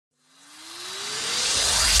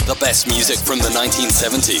The best music from the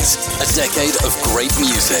 1970s. A decade of great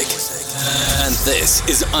music. And this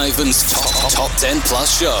is Ivan's Top 10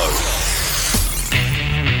 Plus Show.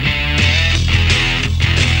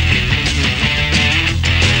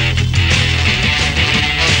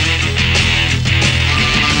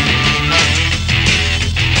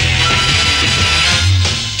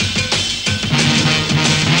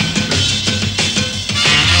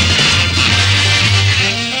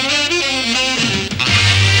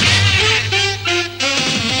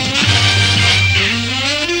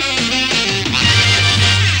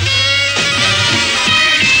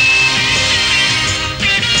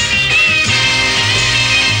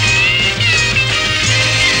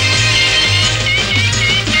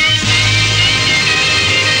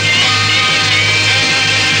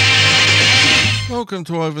 Welcome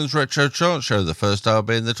to Ivan's Retro Chart Show, the first hour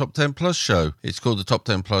being the Top 10 Plus Show. It's called the Top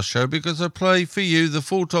 10 Plus Show because I play for you the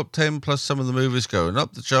full Top 10 plus some of the movies going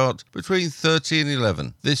up the chart between 30 and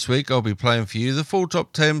 11. This week I'll be playing for you the full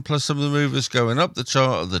Top 10 plus some of the movies going up the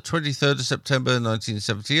chart of the 23rd of September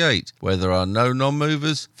 1978, where there are no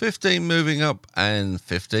non-movers, 15 moving up and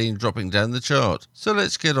 15 dropping down the chart. So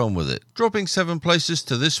let's get on with it. Dropping 7 places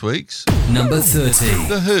to this week's number 30.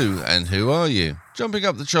 The Who and Who Are You? Jumping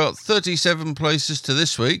up the chart 37 places to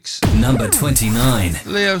this week's number 29.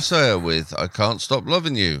 Leo Sayer with I Can't Stop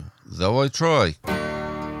Loving You, Though I Try.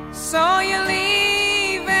 So you're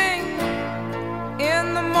leaving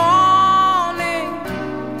in the morning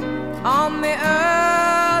on the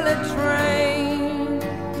early train.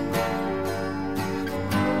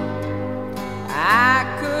 I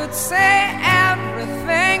could say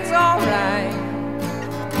everything's alright.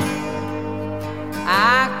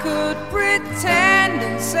 I could pretend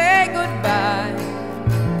and say goodbye.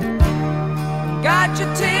 Got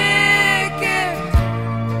your ticket,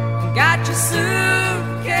 got your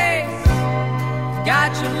suitcase,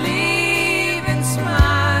 got your leaving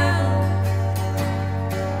smile.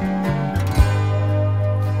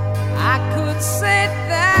 I could say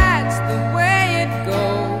that's the way it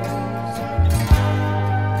goes.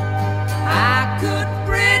 I could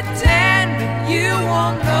pretend that you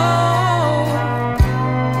won't know.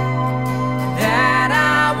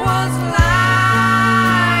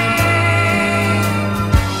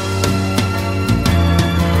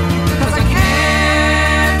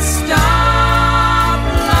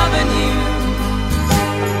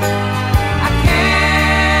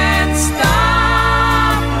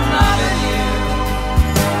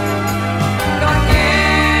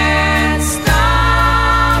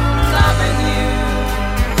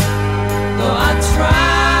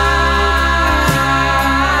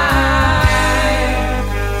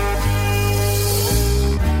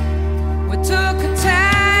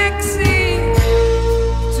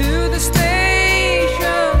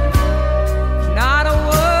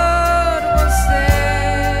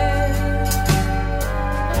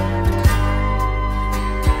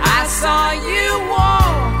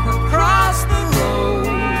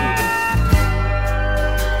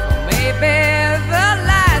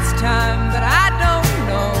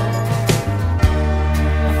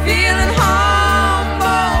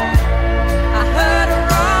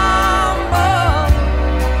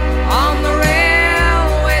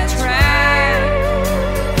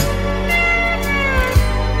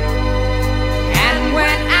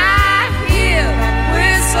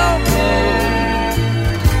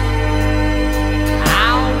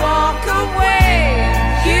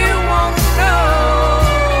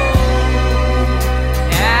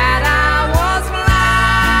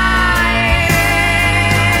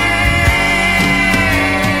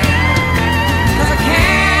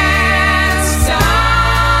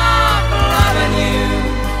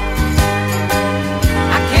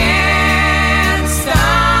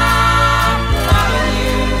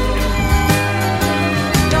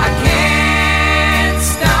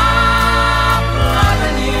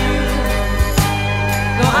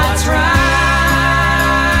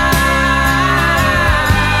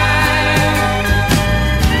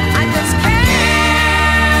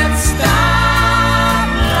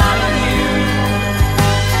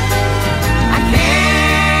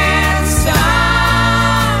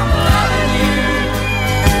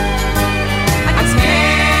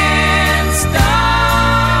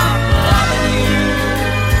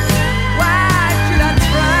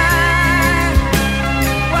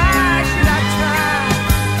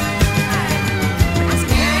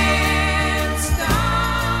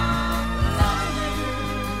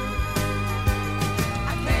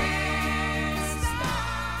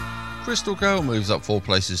 Crystal Gale moves up 4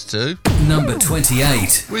 places to number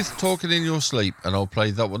 28. with Talking in Your Sleep, and I'll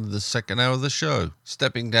play that one in the second hour of the show.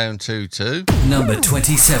 Stepping down 2 to number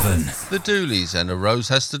 27. The Dooleys and A Rose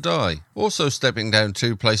Has to Die. Also stepping down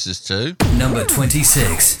 2 places to number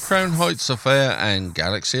 26. Crown Heights Affair and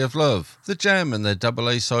Galaxy of Love. The Jam and their double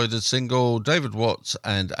A-sided single David Watts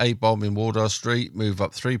and A-Bomb in Wardour Street move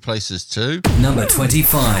up 3 places to number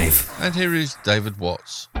 25. And here is David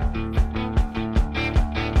Watts.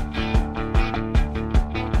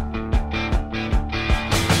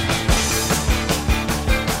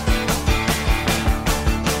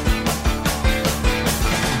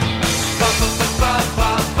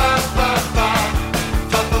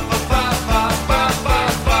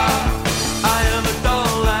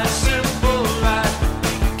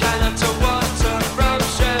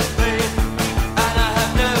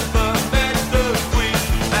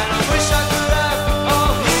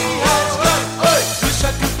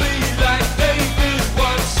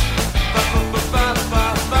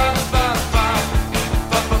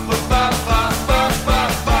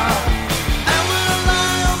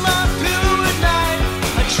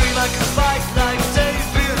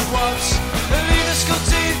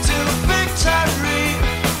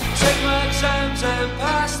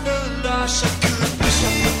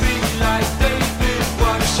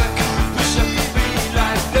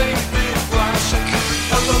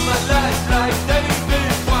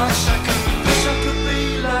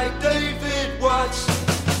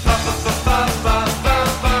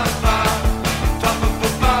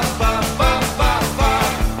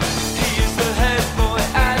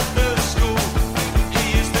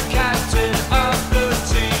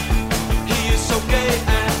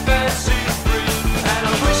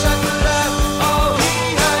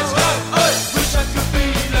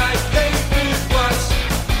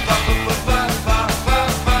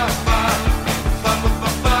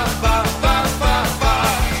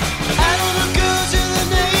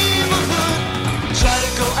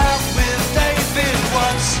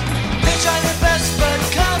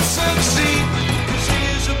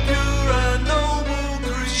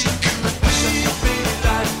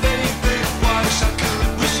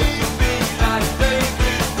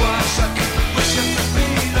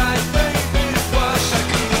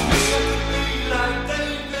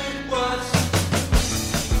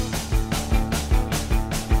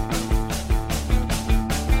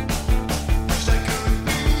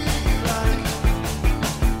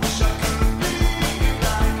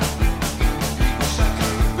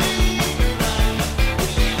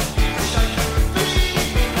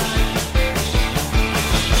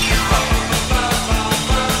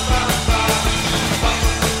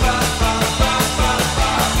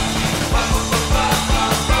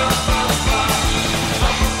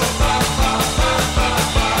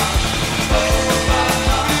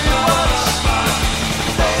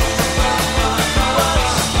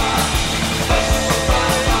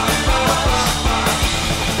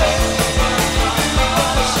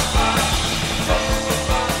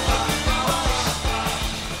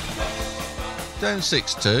 Down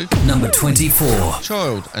 6 to number 24.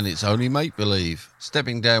 Child and It's Only Make Believe.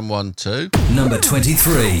 Stepping down 1 to number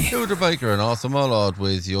 23. Hilda Baker and Arthur Mullard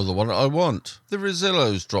with You're the One I Want. The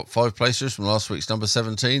Rosillos dropped 5 places from last week's number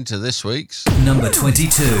 17 to this week's number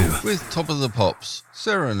 22. with Top of the Pops.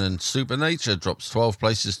 Seren and Supernature drops 12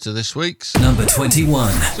 places to this week's number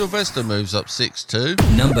 21. Sylvester moves up 6 to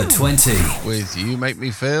number 20. with You Make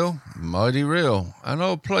Me Feel Mighty Real, and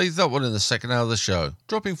I'll play that one in the second hour of the show.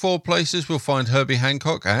 Dropping 4 places, we'll find Herbie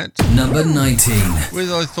Hancock at number 19.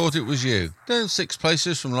 with I Thought It Was You. Down 6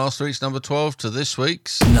 places from last week's number 12 to this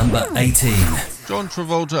week's number 18. John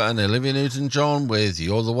Travolta and Olivia Newton-John with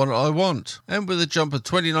You're the One I Want. And with a jump of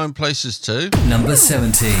 29 places to number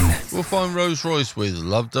 17. we'll find Rose Royce with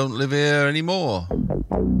Love Don't Live Here Anymore.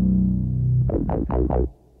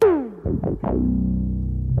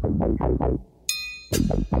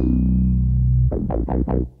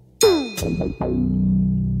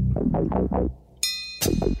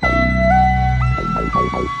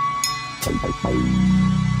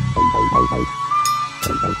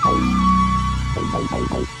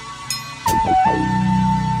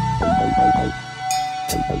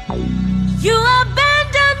 You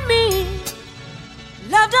abandoned me.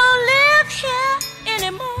 Love don't live here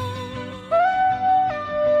anymore.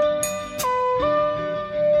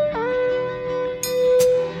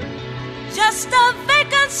 Just a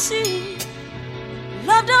vacancy.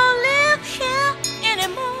 Love don't live here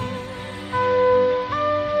anymore.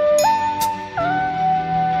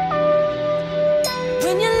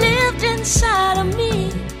 When you lived inside of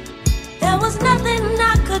me, there was nothing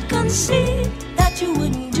I could conceive that you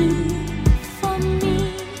wouldn't do for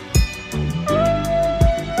me.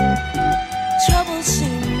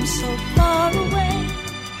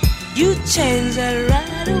 change that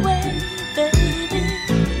right away, baby.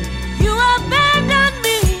 You abandoned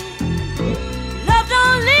me. Love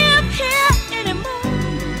don't live here anymore.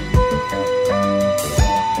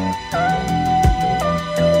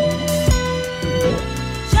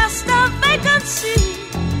 Just a vacancy.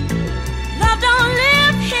 Love don't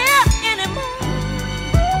live here anymore.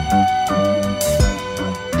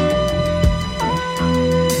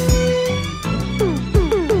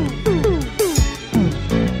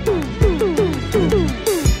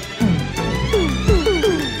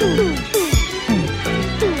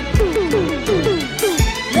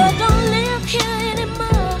 Love don't live here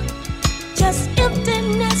anymore. Just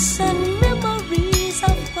emptiness and memories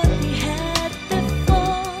of what we had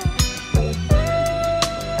before.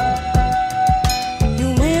 You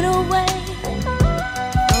went away,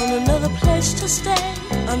 found another place to stay,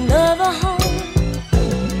 another home.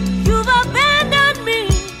 You've abandoned me.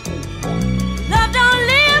 Love don't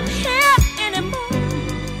live here anymore.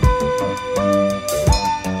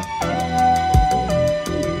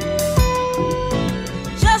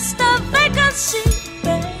 Just a vacancy,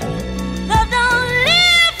 babe. Love don't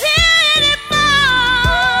live here anymore.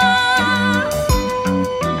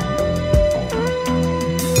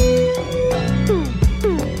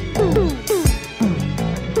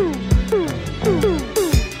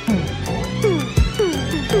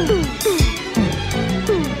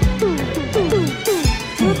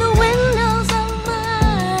 Through the windows of my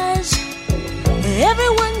eyes,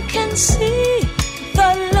 everyone can see the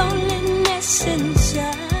loneliness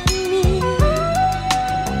inside me.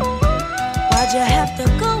 Why'd you have to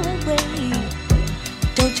go away?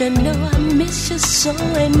 Don't you know I miss you so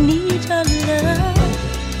and need your love?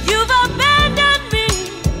 You've abandoned me.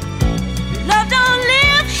 Love don't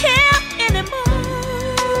live here anymore.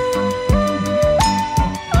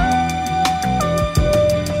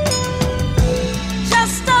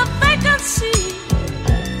 Just a vacancy.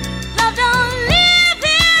 Love don't live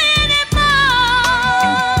here anymore.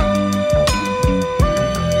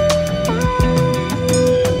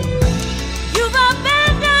 You've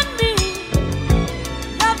abandoned me.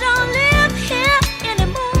 Love don't live here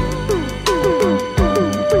anymore.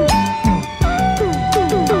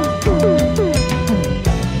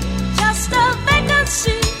 Just a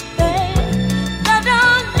vacancy, babe. Love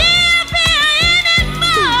don't live here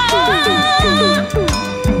anymore.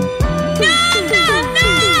 No, no, no.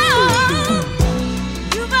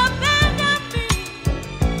 You've abandoned me.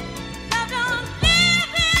 Love don't live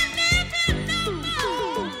here no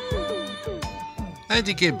more.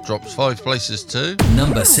 Andy Gibb drops 5 places too,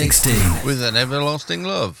 Number 16. with An Everlasting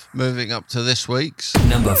Love. Moving up to this week's,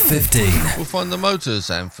 Number 15. we'll find the Motors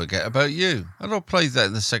and Forget About You, and I'll play that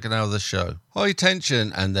in the second hour of the show. High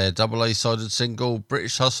Tension and their double A-sided single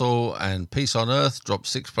British Hustle and Peace on Earth drop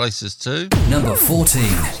 6 places too. Number 14.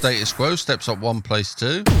 Status Quo steps up 1 place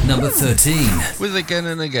too, Number 13. with Again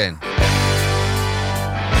and Again.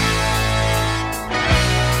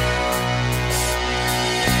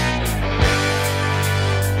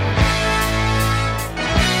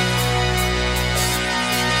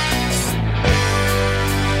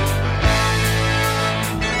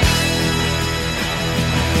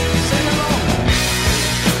 Sing along.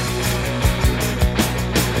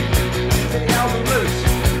 To the album Blues.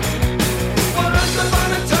 Once upon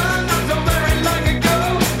a time, not so very long ago,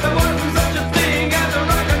 there wasn't such a thing as a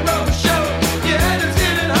rock and roll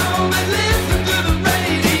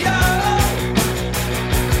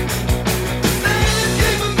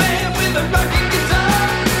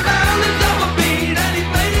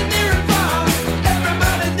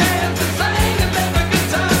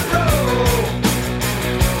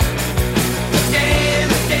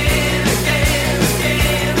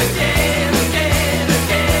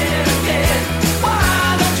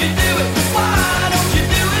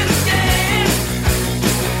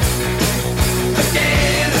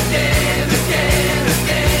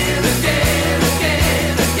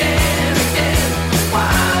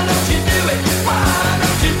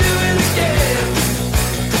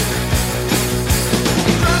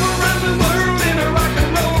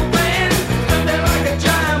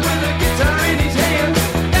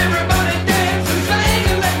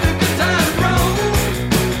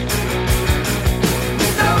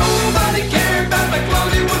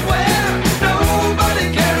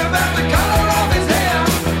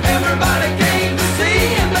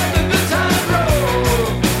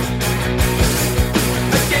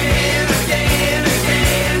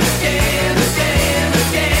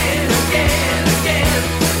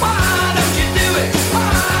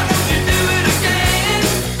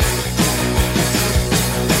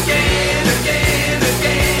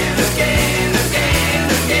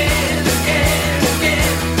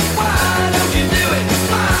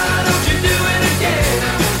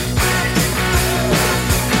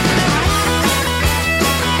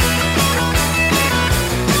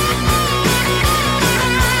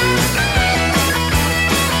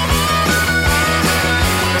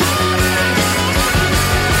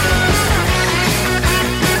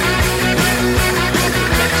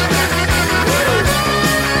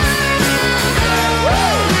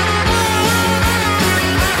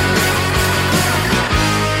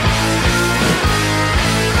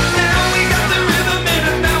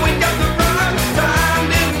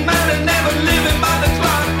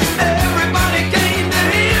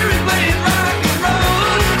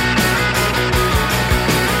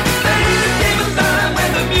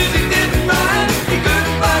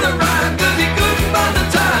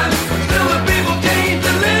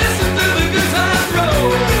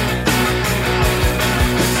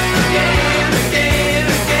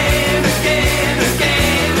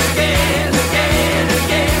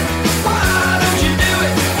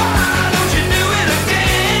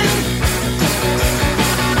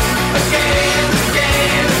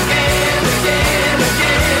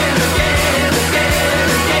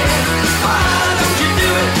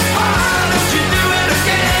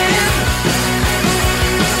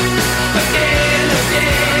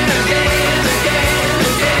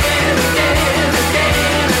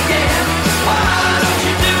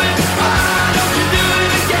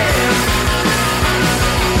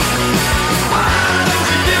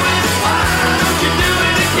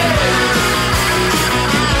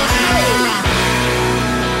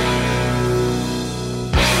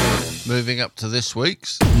up to this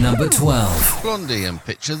week's Number 12. Blondie and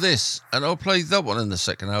Picture This, and I'll play that one in the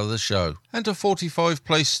second hour of the show. And a 45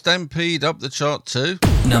 place Stampede up the chart too.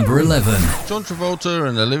 Number 11. John Travolta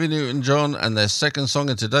and Olivia Newton-John and their second song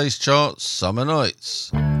in today's chart, Summer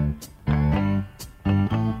Nights.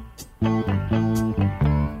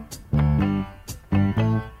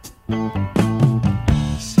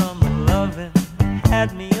 Summer loving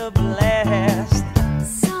had me a blast.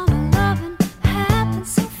 Summer loving happened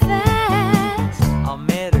so fast. I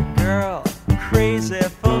met a girl crazy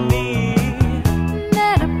for me.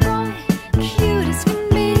 Met a boy cute as can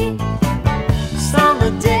be.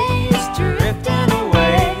 Summer days drifting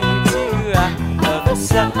away to other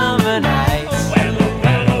summer nights.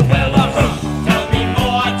 Tell me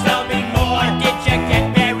more, did you get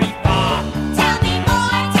very far? Tell me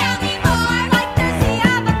more, like does he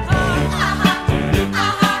have a car?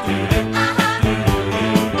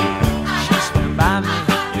 She swam by me,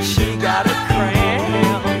 she got a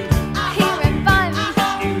cramp. He ran by me,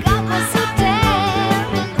 got me so damn.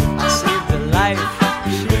 I saved her life,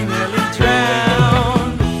 she nearly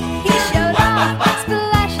drowned. He showed up,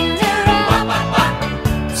 splashing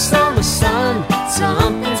around. Summer sun,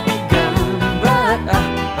 something's begun, but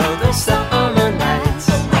other summer nights.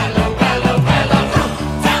 Tell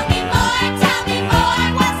me more,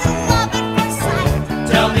 was it love at first sight?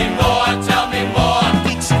 Tell me more,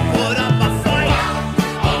 did you put up a fight?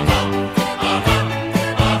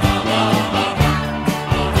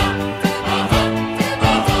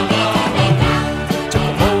 Took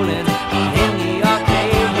a bowling in the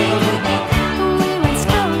arcade. We went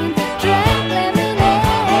strolling, drank lemonade.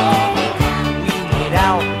 We made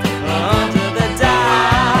out under the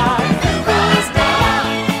dock. Boys down,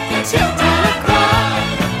 children cry.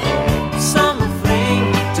 Summer fling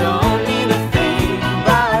don't mean a thing,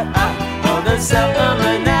 but other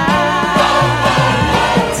summer nights.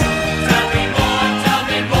 Tell me more,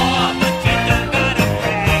 but you don't gotta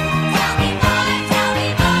brag. Tell me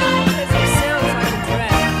more, it sounds like a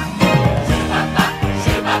drag.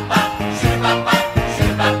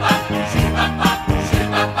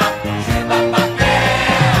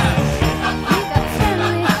 He got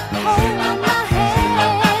friendly, holding my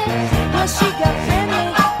hand. Well, she got friendly,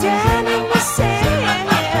 down in the sand.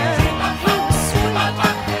 He was sweet,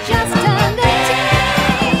 just under 10.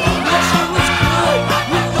 She was good,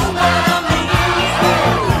 you know what I mean.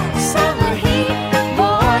 Summer heat,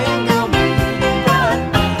 boy, and girl meet, but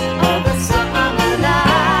other summer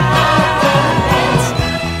nights.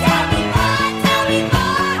 Tell me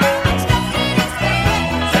more, I'm stuck in his bed.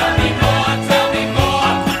 Tell me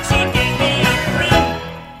more, would you give me a friend?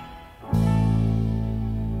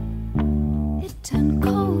 It turned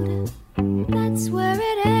colder, that's where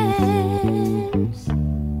it ends.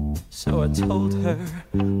 So I told her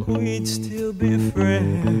we'd still be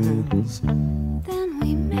friends. Then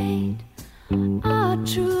we made our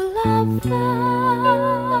true love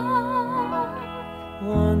vow.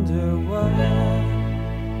 Wonder what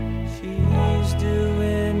she's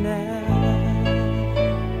doing now.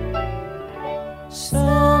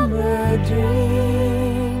 Summer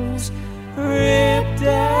dreams ripped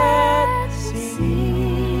at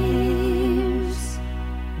seams,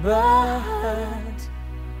 but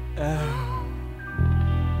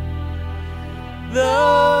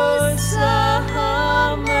those summer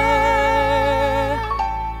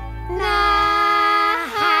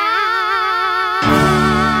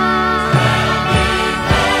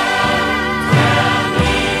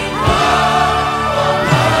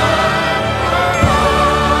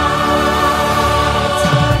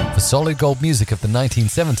For solid gold music of the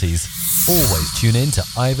 1970s, always tune in to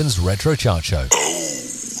Ivan's Retro Chart Show.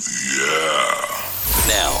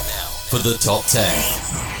 Now, for the top 10.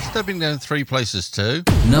 Stepping down 3 places too,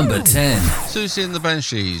 Number 10. Susie and the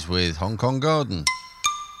Banshees with Hong Kong Garden.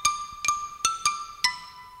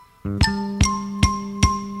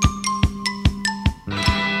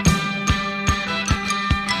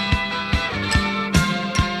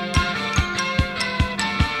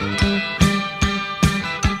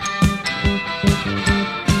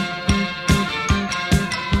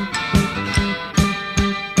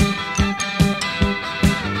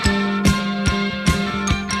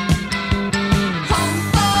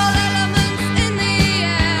 Harmful elements in the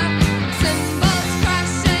air, symbols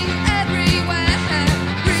crashing everywhere.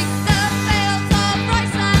 Read the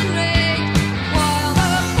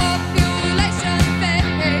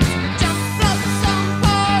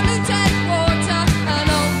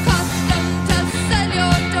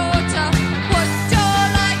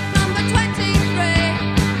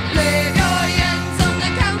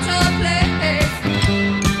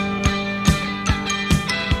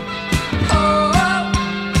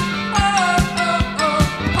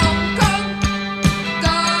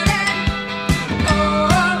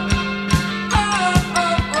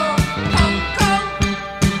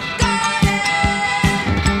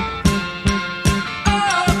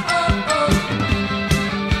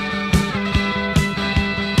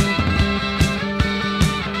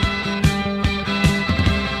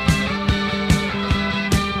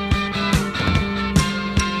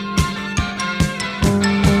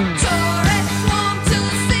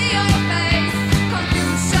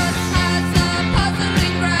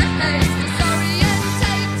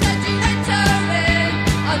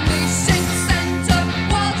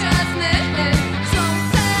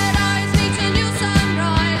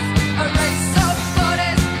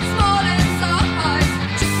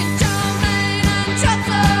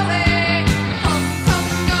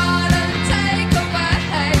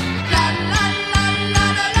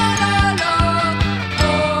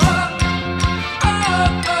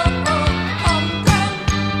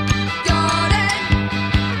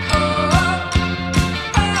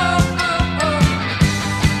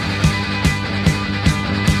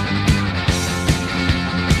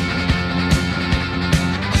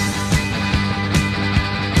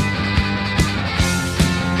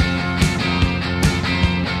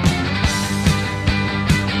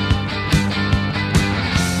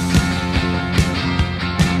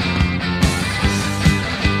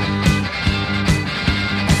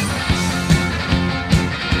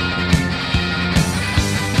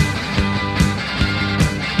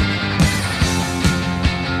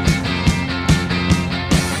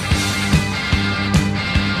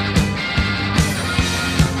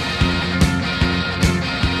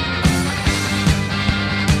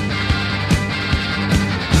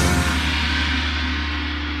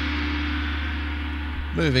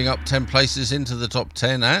Moving up 10 places into the top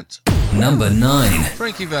 10 at Number 9.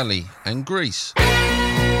 Frankie Valli and Grease.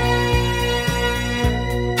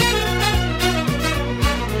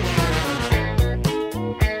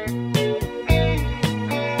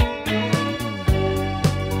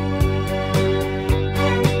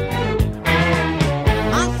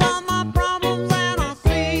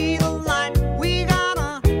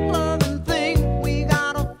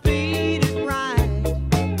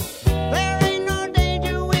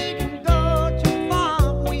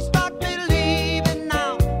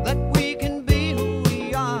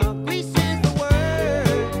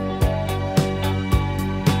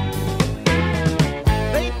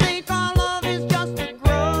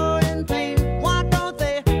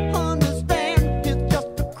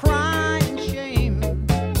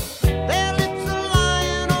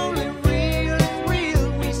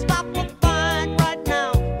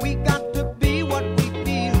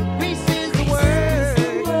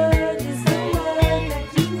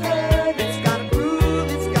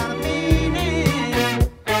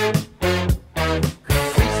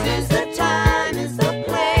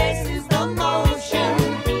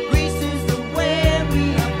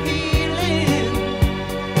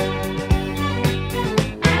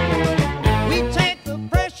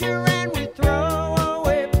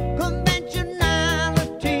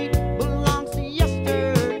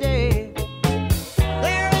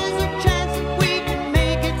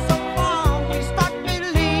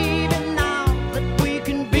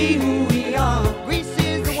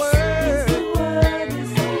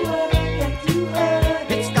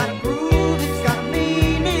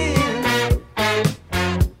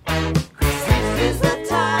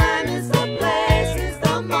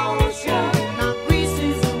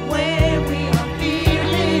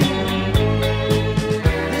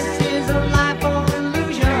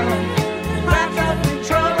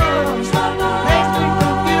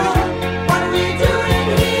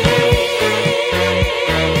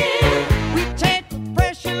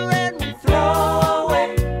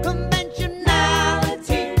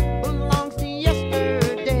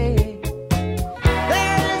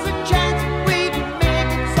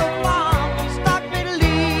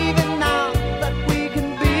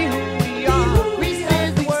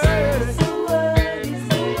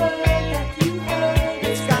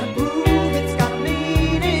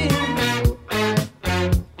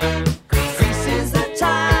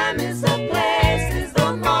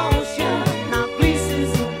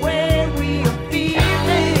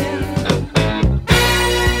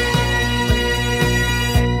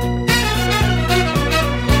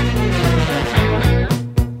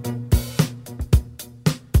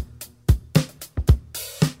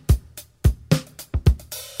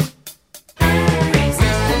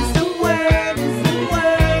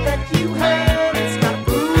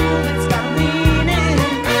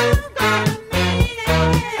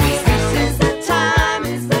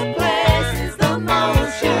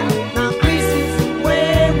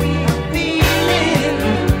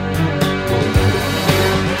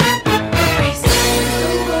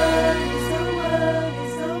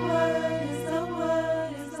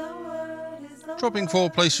 Dropping 4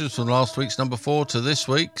 places from last week's number 4 to this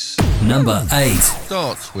week's Number 8.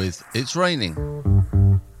 starts with It's Raining.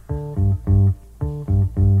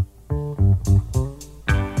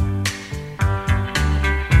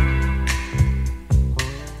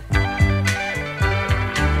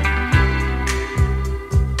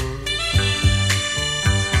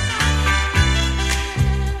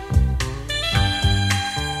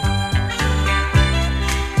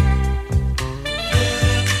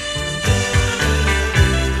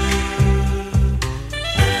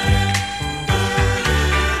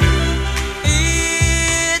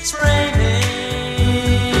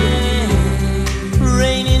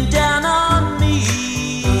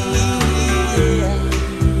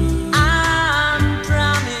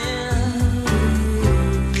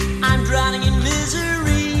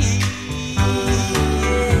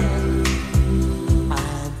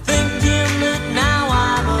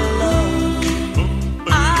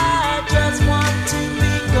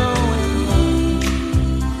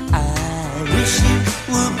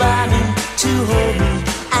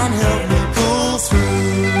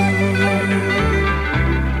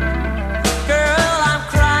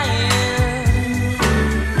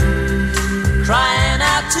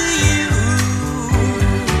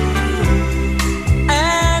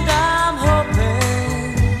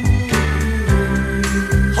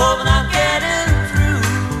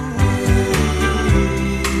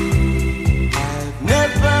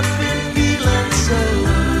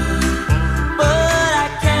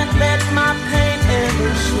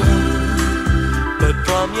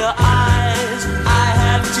 From your eyes, I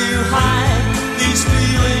had to hide these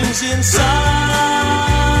feelings inside.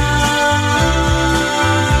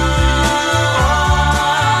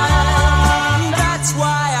 That's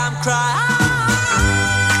why I'm crying.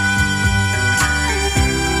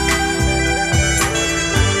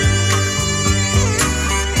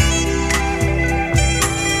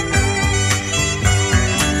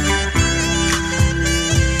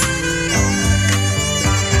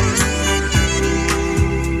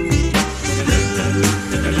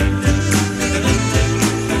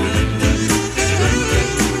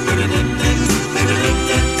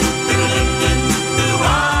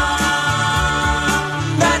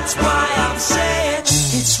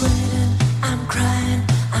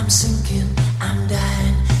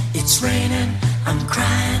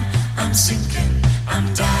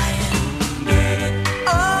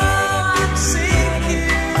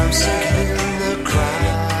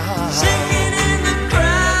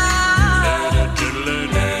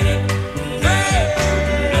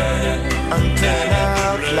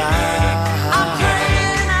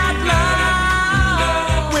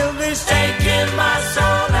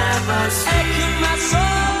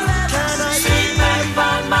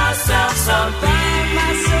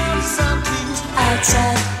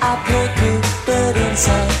 Outside, I play cool, but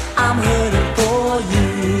inside, I'm hurting for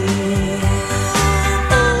you.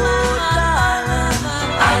 Oh, darling.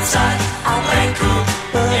 Outside, I play cool,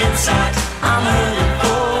 but inside, I'm hurting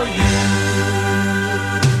for you.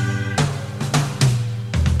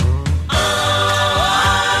 Oh,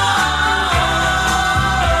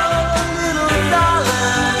 little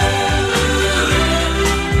darling,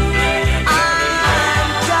 I'm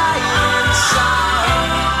dying inside.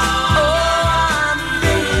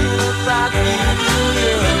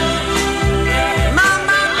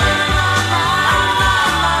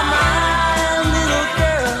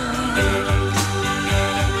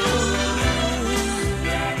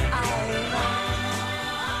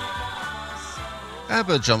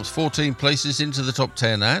 ABBA jumps 14 places into the top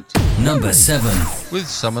 10 at Number 7. with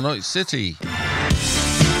Summer Night City.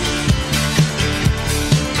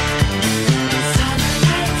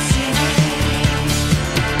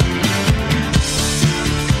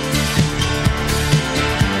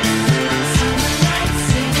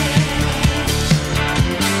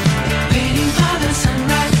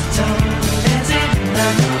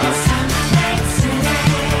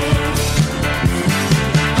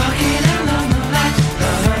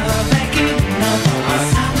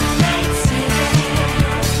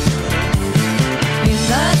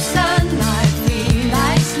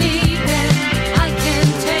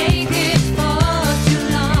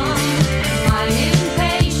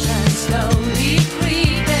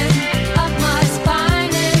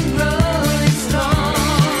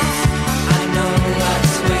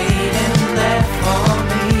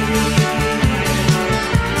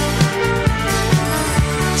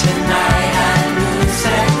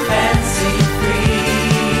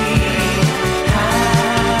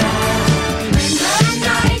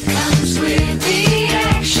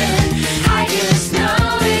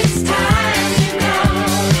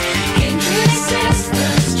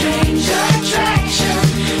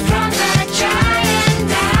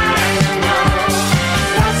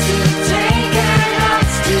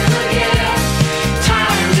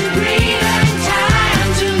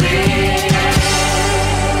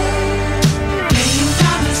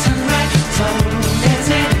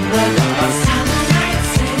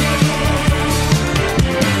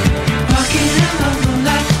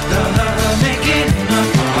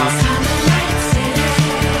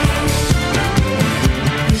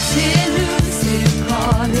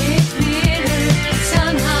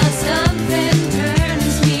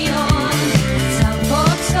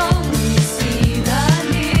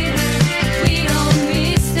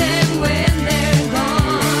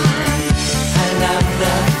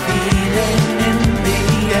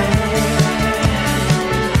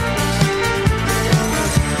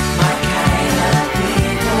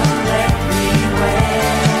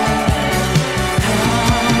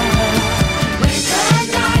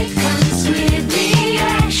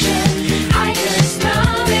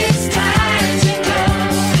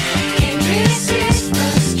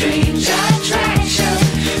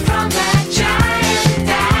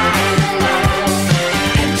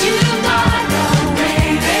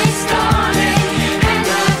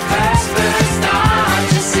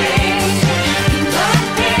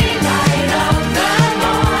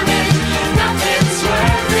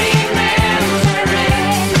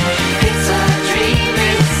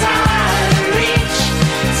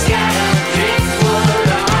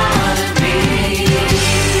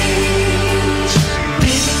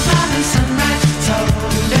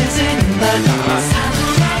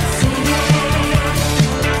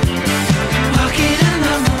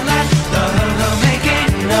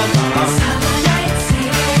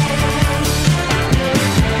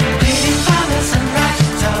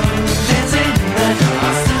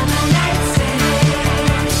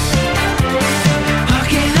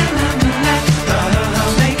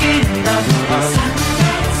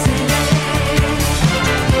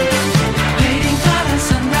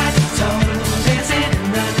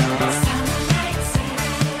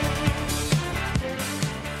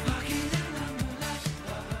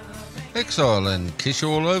 Exile and Kiss You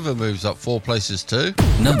All Over moves up 4 places too.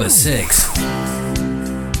 Number 6.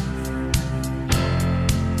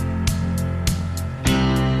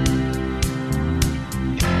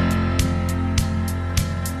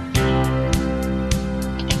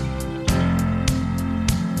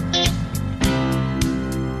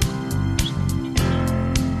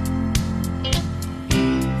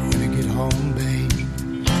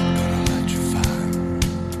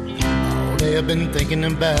 Been thinking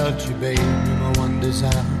about you, babe. You're my one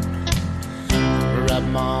desire. Wrap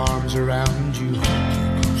my arms around you, hold you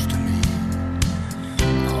close to me.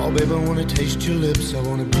 Oh, babe, I wanna taste your lips. I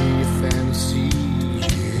wanna be your fantasy.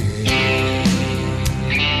 Yeah.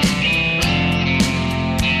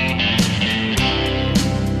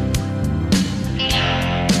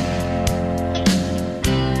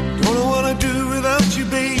 Don't know what I'd do without you,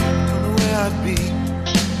 babe. Don't know where I'd be.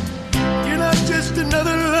 You're not just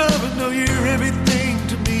another lover, no, you're everything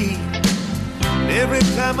to me. And every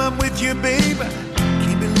time I'm with you, babe, I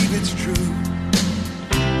can't believe it's true.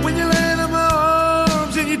 When you land in my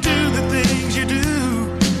arms and you do the things you do,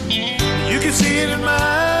 you can see it in my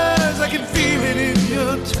eyes, I can feel it in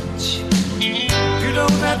your touch. You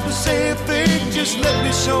don't have to say a thing, just let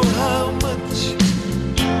me show how much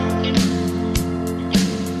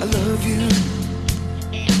I love you.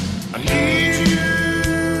 I need you.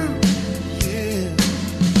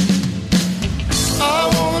 I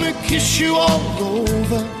wanna kiss you all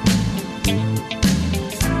over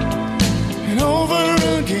and over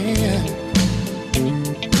again.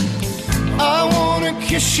 I wanna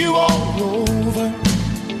kiss you all over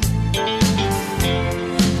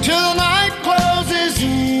till the night closes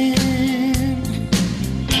in,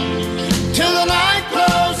 till the night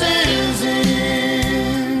closes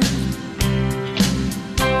in.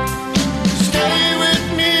 Stay with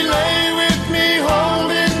me, lay with me,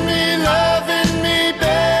 holding me, loving me,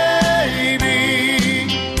 baby.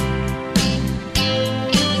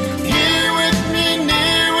 Here with me,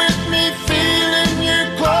 near with me, feeling you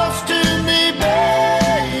close to me,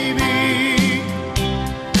 baby.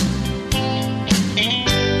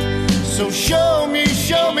 So show me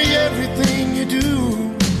everything you do,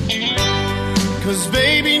 'cause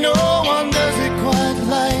baby, no one does it quite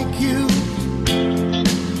like you.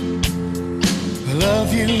 I love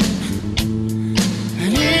you, I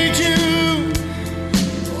need you,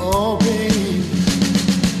 oh babe.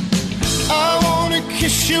 I wanna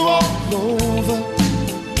kiss you all over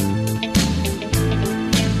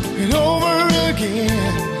and over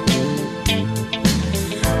again.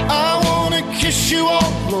 I wanna kiss you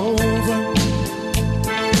all over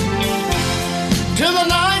till the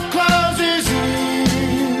night closes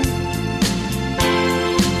in,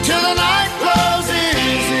 till the night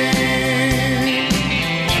closes in,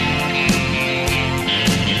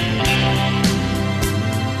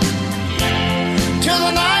 till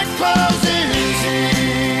the night closes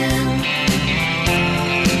in,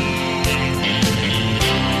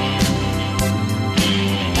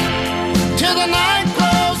 till the night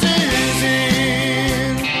closes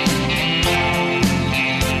in,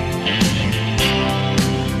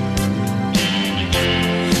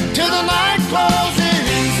 till the night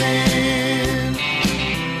closes in.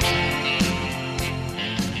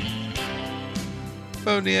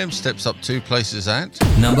 Boney M steps up 2 places at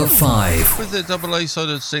Number 5. with their double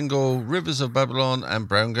A-sided single Rivers of Babylon and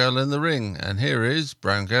Brown Girl in the Ring. And here is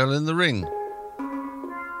Brown Girl in the Ring.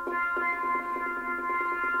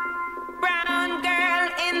 Brown girl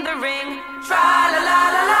in the ring, tra la la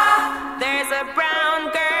la la. There's a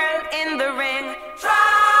brown girl in the ring, tra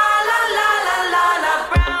la la la la la.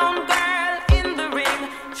 Brown girl in the ring,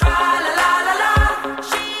 tra la la la la.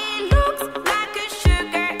 She looks like a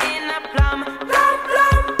sugar in a plum, plum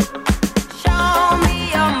plum. Show me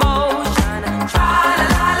your motion, tra la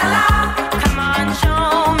la la la. Come on,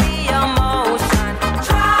 show me your motion,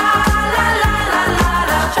 tra la la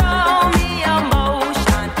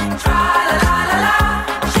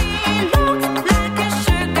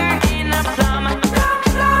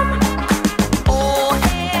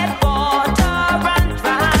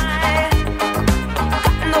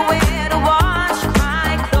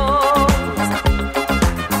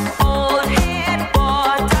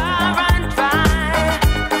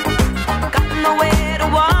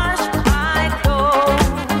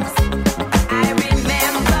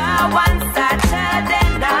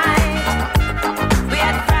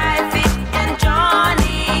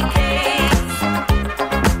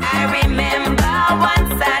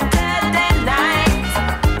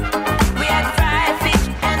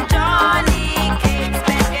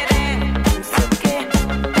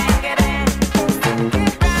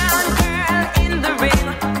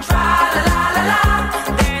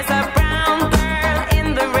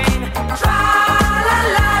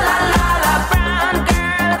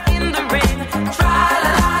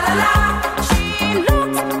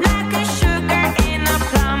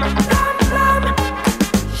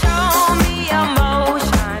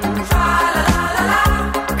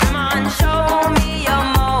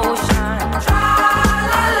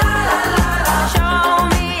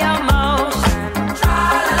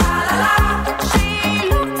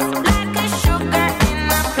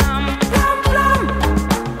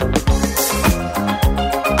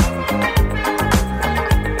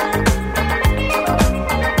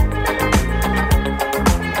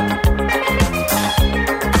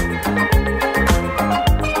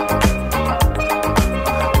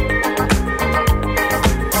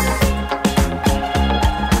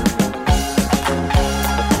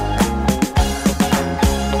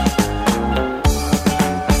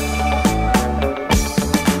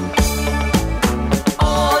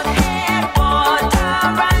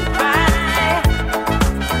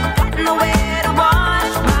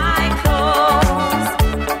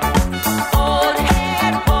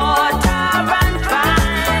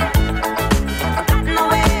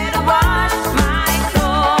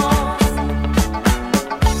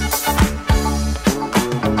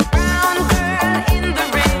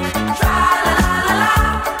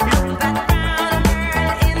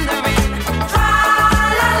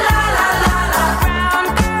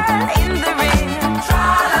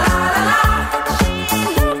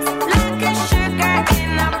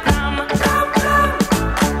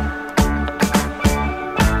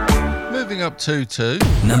up 2-2.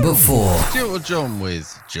 Number 4. Jill John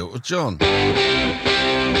with Jill John.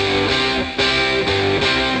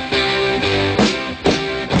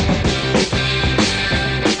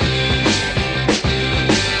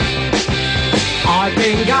 I've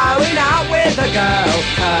been going out with a girl,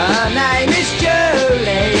 her name is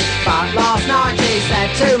Julie, but last night she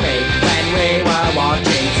said to me when we were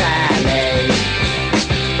watching telly,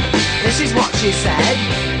 this is what she said.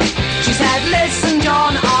 She said, listen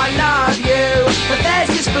John, I love you, but there's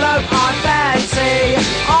this bloke I fancy.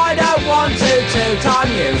 I don't want to toot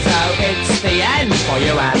on you, so it's the end for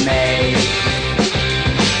you and me.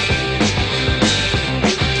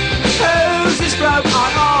 Who's this bloke,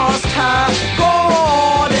 I asked her.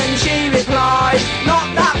 Gordon, she replied.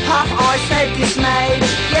 Not that puff, I said dismayed.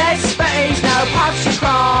 Yes, but he's no puff, she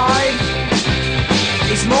cried.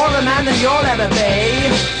 He's more of a man than you'll ever be.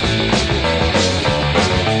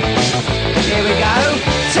 Here we go,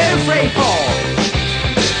 2, 3, 4.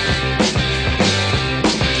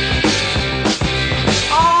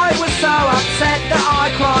 I was so upset that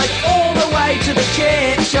I cried all the way to the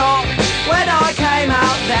chip shop. When I came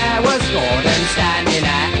out there was Gordon standing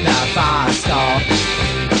at the bus stop.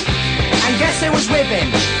 And guess who was with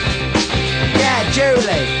him? Yeah,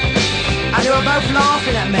 Julie. And they were both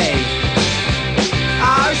laughing at me.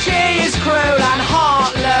 Oh, she is cruel and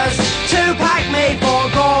heartless to pack me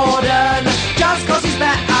for Gordon. Just cause he's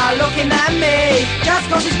better looking than me, just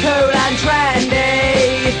cause he's cool and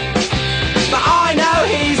trendy. But I know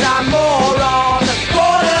he's a moron.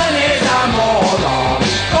 Gordon is a moron.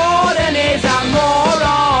 Gordon is a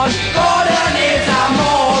moron. Gordon is a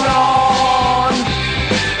moron.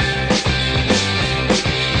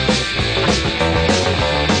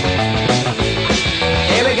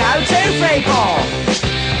 Here we go, 2, 3, 4.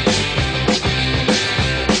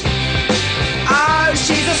 Oh,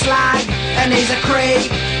 she's a slag and he's a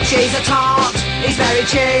creep. She's a tart, he's very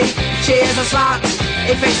cheap. She is a slut,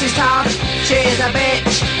 he thinks he's tough. She is a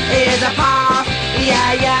bitch, he is a puff.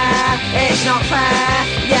 Yeah, yeah, it's not fair.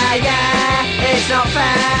 Yeah, yeah, it's not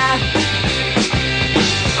fair.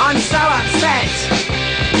 I'm so upset.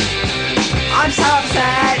 I'm so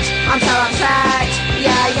upset. I'm so upset.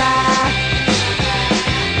 Yeah, yeah.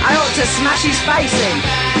 I ought to smash his face in.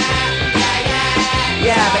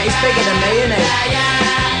 Yeah, but he's bigger than me, isn't he?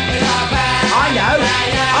 I know.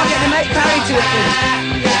 I'll get the mate Barry to hit him.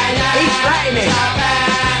 He's threatening.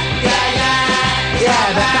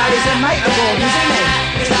 Yeah, but Barry's a mate of Gordon's, isn't he?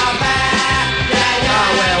 Oh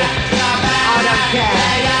well, I don't care. I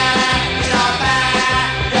don't care.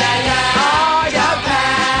 I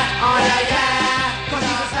don't care. 'Cause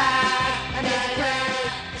he's a slag and he's a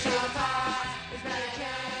creep. She's a tart. He's very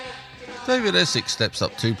cute. David Essex steps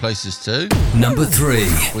up 2 places too. Number 3.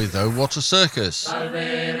 With Oh What a Circus.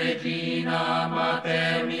 Salve Regina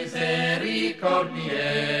Mater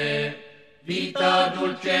Misericordiae, vita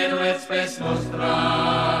dulcem et spes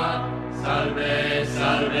nostra. Salve,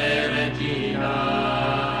 salve Regina.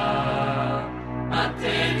 A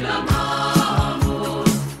te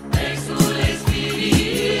clamamus, exules vivi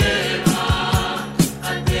Eva, a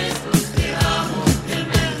te suspiramus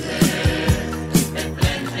clemente, et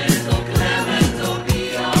plentes o clement o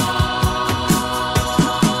pia.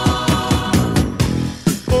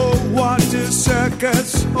 Oh, what a circus,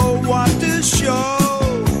 oh, what a show.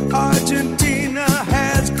 Argentina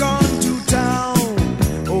has gone to town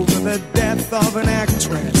over the death of an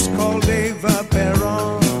actress called Eva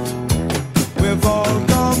Perón. We've all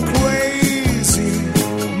gone crazy,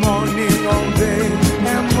 mourning all day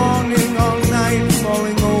and mourning all night,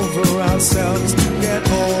 falling over ourselves to get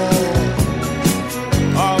all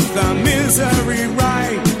of the misery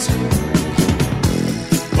right.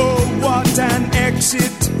 Oh, what an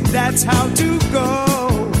exit, that's how to go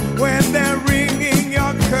when they're ringing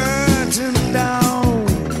your curtain down.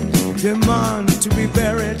 Demand to be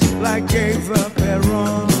buried like Eva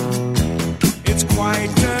Perón. It's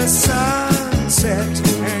quite a sunset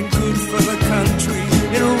and good for the country.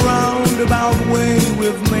 In a roundabout way,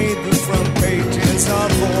 we've made the front pages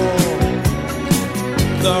of all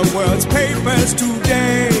the world's papers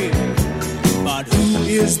today. But who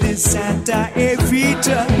is this Santa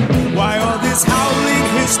Evita? Why all this howling,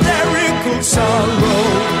 hysterical sorrow?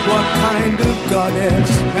 What kind of goddess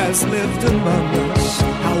has lived among us?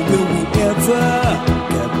 How will we ever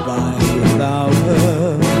get by without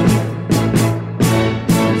her?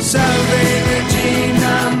 Salve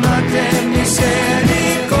Regina Mater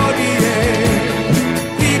Misericordiae,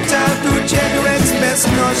 vita dulcem et spes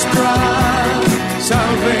nostra.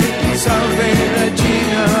 Salve, salve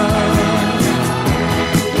Regina.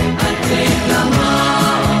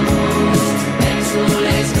 Clamamus,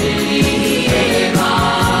 exules vivi Eva,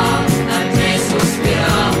 a te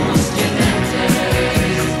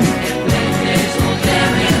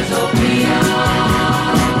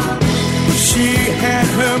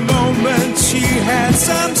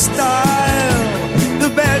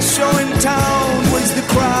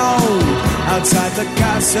outside the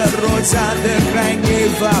Casa Rosa, the crank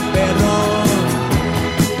gave up and on.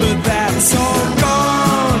 But that's all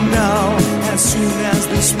gone now. As soon as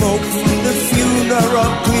the smoke from the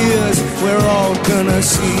funeral clears, we're all gonna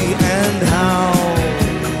see and how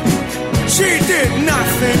she did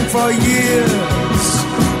nothing for years.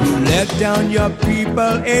 You let down your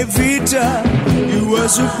people, Evita. You were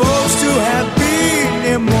supposed to have been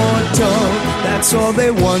immortal. That's all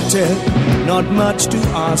they wanted, not much to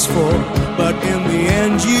ask for. But in the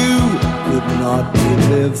end you could not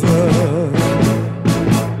deliver.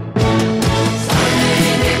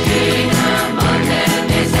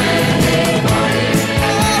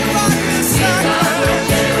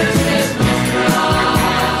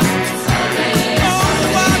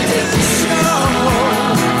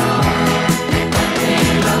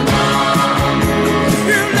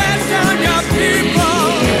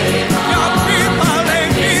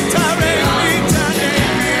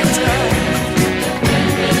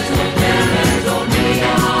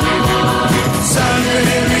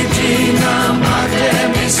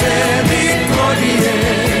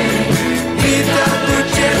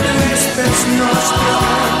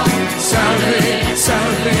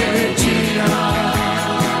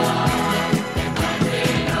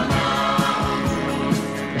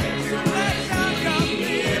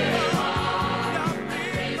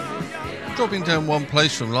 Dropping down one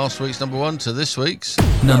place from last week's number 1 to this week's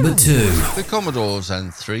number 2. The Commodores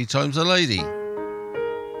and 3 Times a Lady.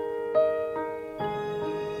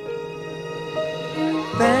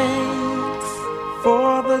 Thanks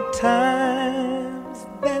for the times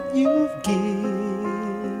that you've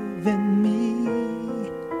given me.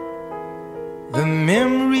 The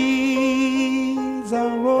memories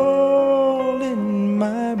are all in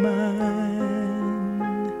my mind.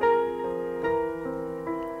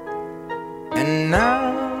 And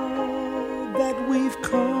now that we've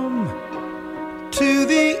come to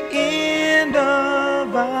the end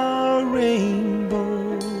of our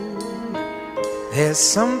rainbow, there's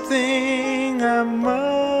something I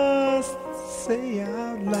must say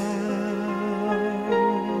out loud.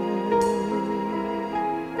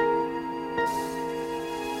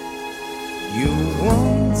 You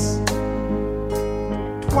once,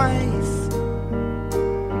 twice,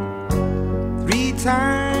 3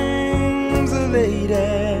 times a lady,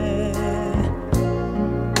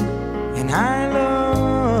 and I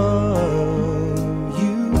love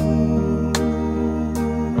you.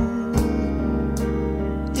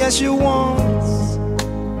 Yes, you once,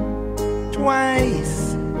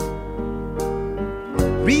 twice,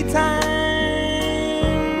 3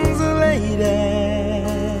 times a lady,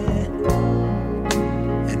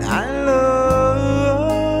 and I love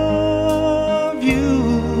you.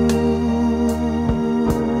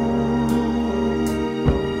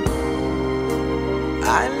 I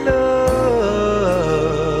love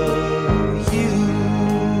you.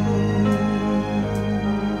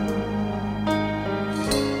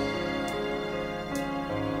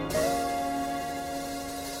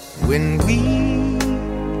 When we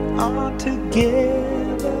are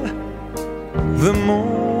together, the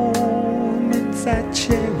moments I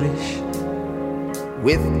cherish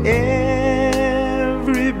with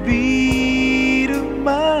every beat of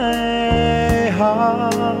my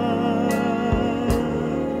heart.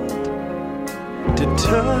 To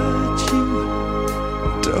touch you,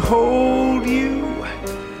 to hold you,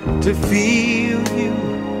 to feel you,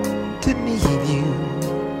 to need you.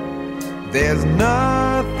 There's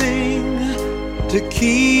nothing to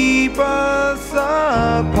keep us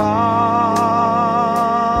apart.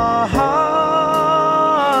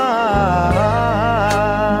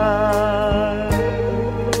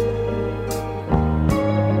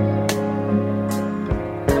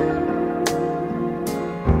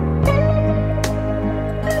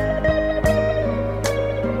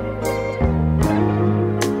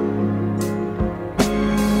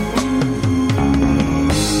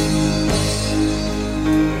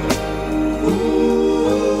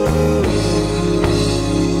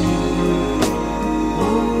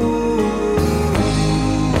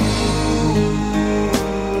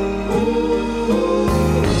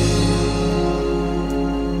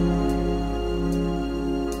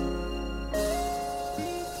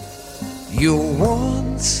 You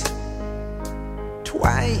once,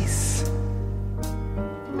 twice,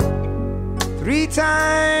 3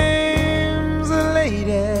 times a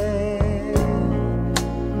lady,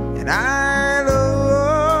 and I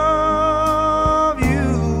love you.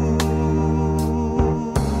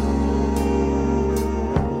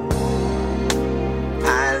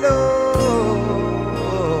 I love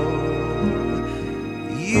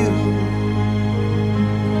you.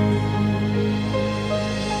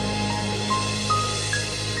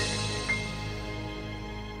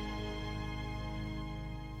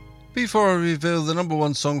 Before I reveal the number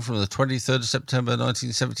one song from the 23rd of September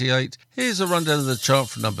 1978, here's a rundown of the chart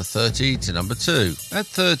from number 30 to number 2. At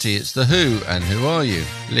 30, it's The Who and Who Are You?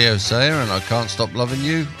 Leo Sayer and I Can't Stop Loving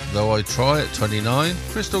You, Though I Try at 29.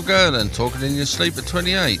 Crystal Gale and Talking in Your Sleep at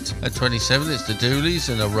 28. At 27, it's The Dooleys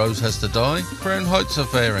and A Rose Has to Die. Crown Heights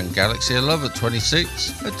Affair and Galaxy of Love at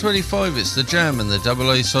 26. At 25, it's The Jam and the double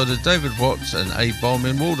A-sided David Watts and A-Bomb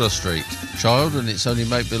in Waldorf Street. Child and It's Only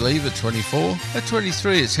Make Believe at 24. At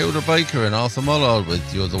 23, it's Hilda Baker and Arthur Mollard with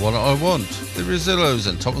You're the One I Want. The Rosillos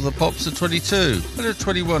and Top of the Pops at 22. And at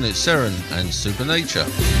 21, it's Seren and Supernature.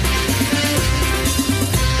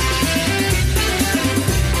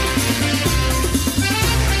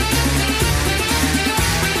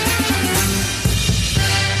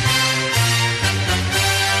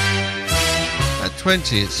 At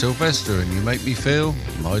 20, it's Sylvester and You Make Me Feel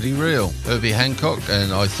Mighty Real. Herbie Hancock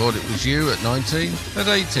and I Thought It Was You at 19. At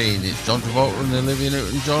 18, it's John Travolta and Olivia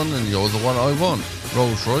Newton-John and You're the One I Want.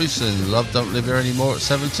 Rolls Royce and Love Don't Live Here Anymore at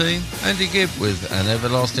 17. Andy Gibb with An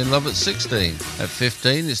Everlasting Love at 16. At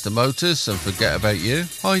 15, it's The Motors and Forget About You.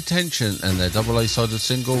 High Tension and their double A-sided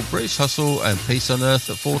single British Hustle and Peace on Earth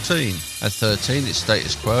at 14. At 13, it's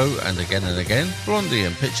Status Quo and Again. Blondie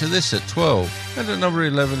and Picture This at 12. And at number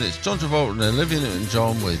 11, it's John Travolta and Olivia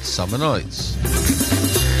Newton-John with Summer Nights.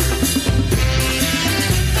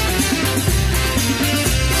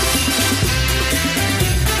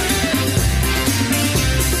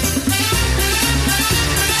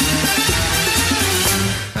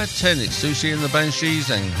 At 10, it's Sushi and the Banshees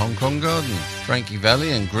and Hong Kong Garden. Frankie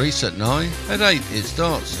Valli and Grease at 9. At 8, it's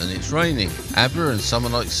Darts and It's Raining. ABBA and Summer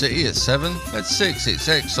Night City at 7. At 6, it's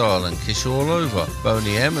Exile and Kiss You All Over.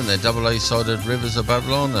 Boney M and their double A-sided Rivers of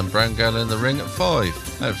Babylon and Brown Gal in the Ring at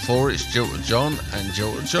 5. At 4, it's Jilted John and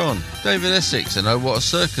Jilted John. David Essex and Oh What a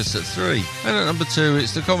Circus at 3. And at number 2,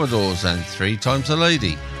 it's the Commodores and Three Times a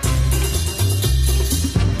Lady.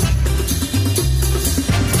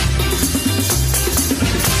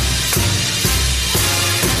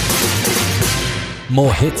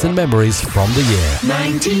 More hits and memories from the year.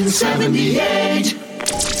 1978.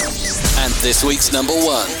 And this week's number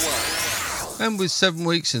one. And with 7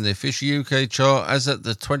 weeks in the official UK chart as at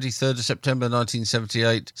the 23rd of September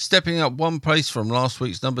 1978, stepping up one place from last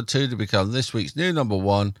week's number 2 to become this week's new number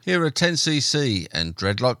 1, here are 10cc and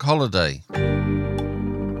Dreadlock Holiday.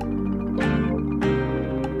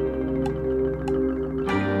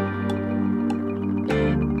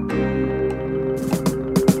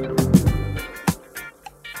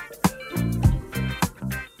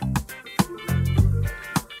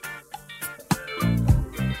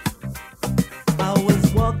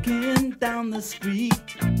 Down the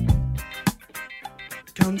street,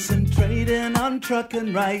 concentrating on truck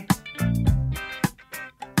and right.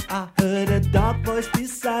 I heard a dark voice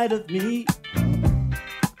beside of me,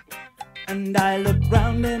 and I looked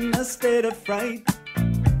round in a state of fright.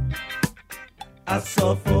 I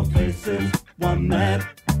saw 4 faces, one man,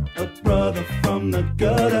 a brother from the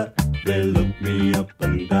gutter. They looked me up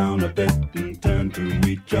and down a bit and turned to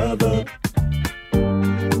each other.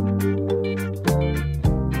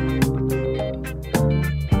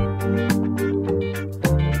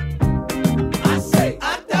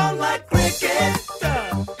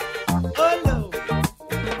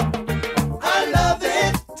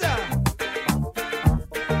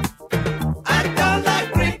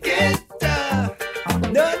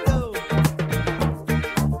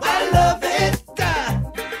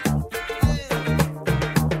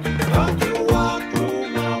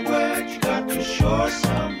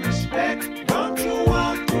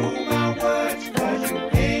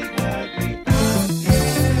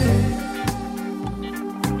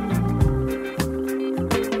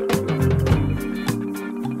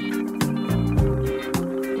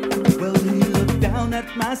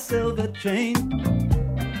 Silver chain.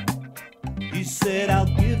 He said, I'll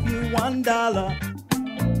give you $1.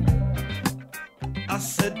 I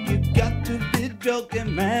said, you got to be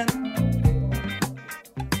joking, man.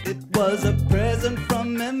 It was a present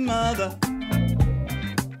from my mother.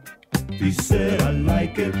 He said, I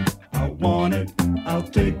like it, I want it, I'll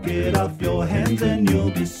take it off your hands and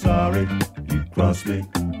you'll be sorry. You cross me,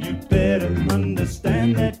 you better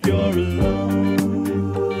understand that you're alone.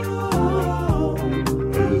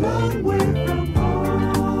 Long way from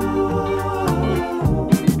home.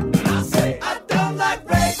 And I say I don't like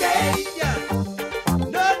reggae.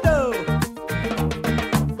 No, no.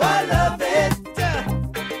 I love it.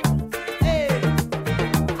 Hey,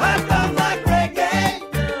 I don't like reggae.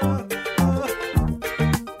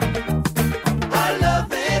 I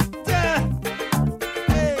love it.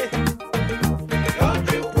 Hey, don't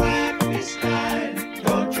you whack me style.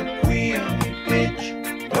 Don't you queer me, bitch.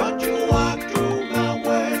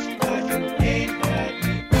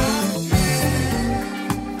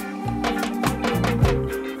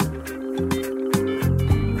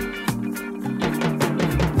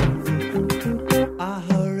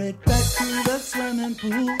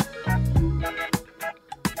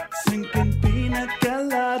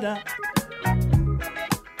 corner,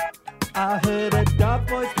 I heard a dark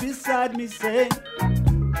voice beside me say,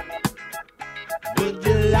 would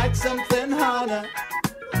you like something harder?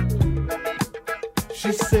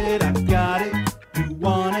 She said, I got it, you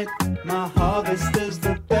want it, my harvest is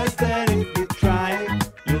the best, and if you try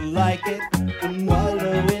it, you'll like it, and wallow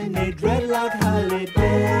in a dreadlock holiday.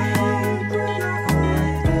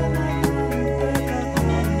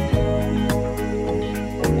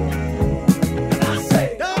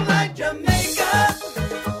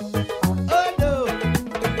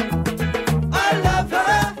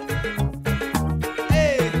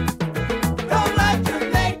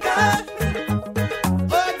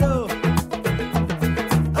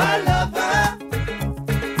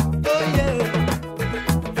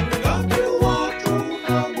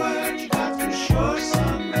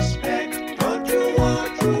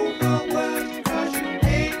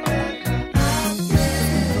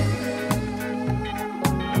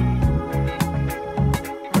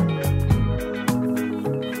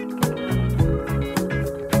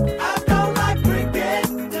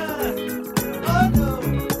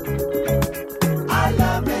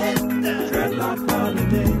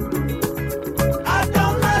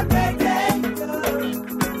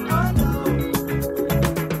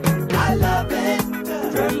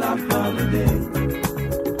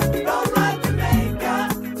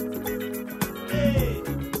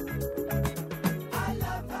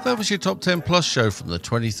 That was your Top 10 Plus show from the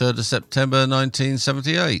 23rd of September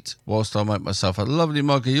 1978. Whilst I make myself a lovely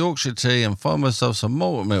mug of Yorkshire tea and find myself some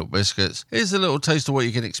malt milk biscuits, here's a little taste of what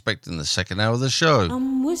you can expect in the second hour of the show.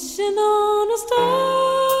 I'm wishing on a star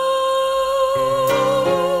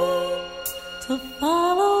to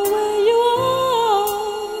follow where you are.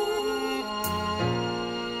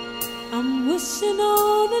 I'm wishing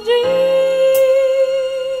on a dream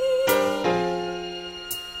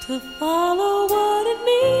to follow what it means.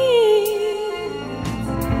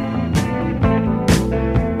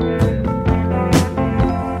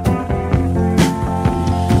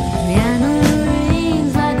 Piano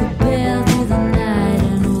rings like a bell through the night,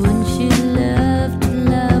 and wouldn't you love to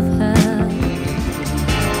love her?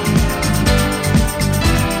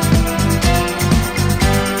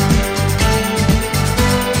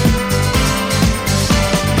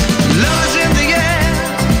 Love is in the air.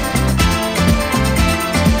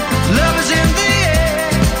 Love is in the air.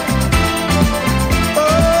 Oh.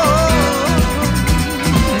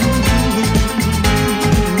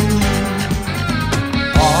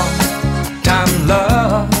 Part-time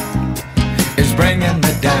love is bringing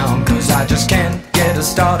me down, 'cause I just can't get it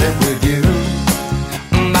started with you.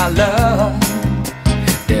 My love,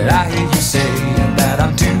 did I hear you say that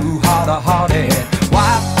I'm too hard-hearted?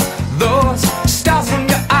 Wipe those stars from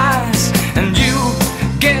your eyes, and you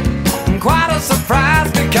get quite a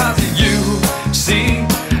surprise, because you see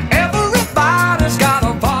everybody's got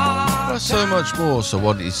a part. That's so much more, so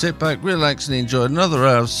why don't you sit back, relax and enjoy another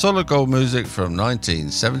hour of solid gold music from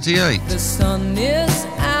 1978. The sun is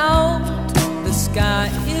out, the sky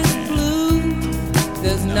is blue,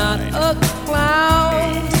 there's not a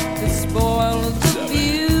cloud to spoil the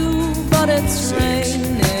view, but it's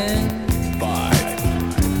raining,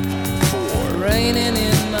 raining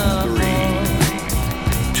in my heart.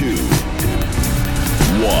 2,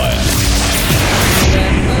 1.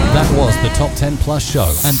 That was the Top 10 Plus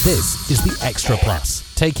show, and this is the Extra Plus,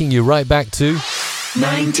 taking you right back to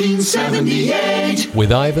 1978.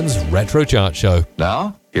 with Ivan's Retro Chart Show.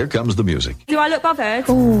 Now, here comes the music. Do I look bothered?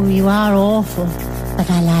 Oh, you are awful, but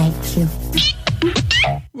I like you.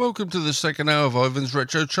 Welcome to the second hour of Ivan's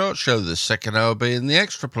Retro Chart Show, the second hour being the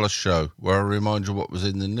Extra Plus show, where I remind you what was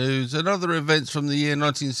in the news and other events from the year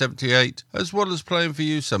 1978, as well as playing for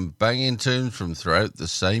you some banging tunes from throughout the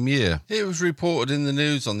same year. It was reported in the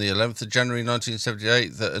news on the 11th of January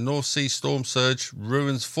 1978 that a North Sea storm surge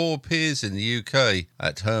ruins 4 piers in the UK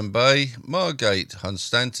at Herne Bay, Margate,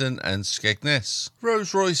 Hunstanton and Skegness.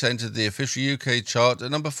 Rolls Royce entered the official UK chart at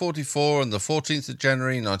number 44 on the 14th of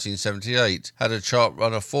January 1978, had a chart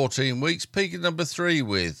run of 14 weeks, peaking at number 3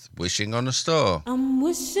 with Wishing on a Star. I'm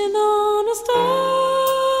wishing on a star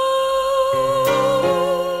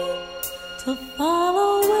to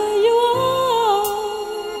follow where you are.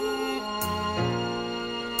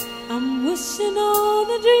 I'm wishing on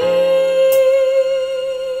a dream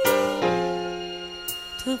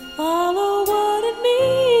to follow what it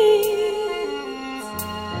means.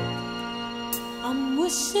 I'm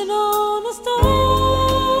wishing on a star.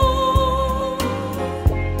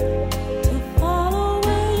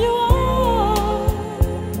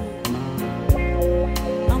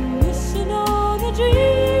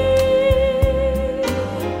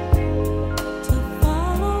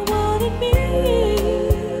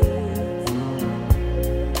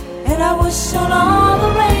 wish on all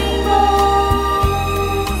the rainbows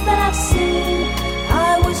that I've seen.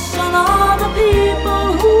 I wish on all the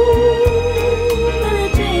people who really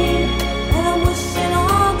dream. And I'm wishing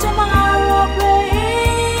on tomorrow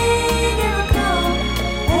praying it'll come.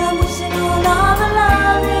 And I'm wishing on all the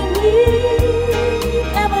loving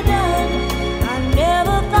we've ever done. I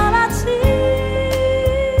never thought I'd see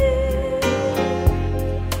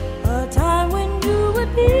a time when you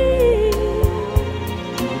would be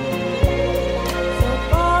so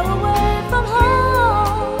far away from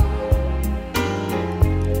home,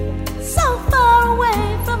 so far away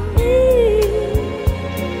from me.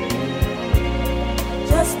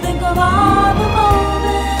 Just think of all the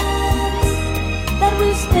moments that we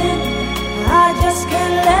spent. I just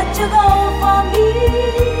can't let you go for me.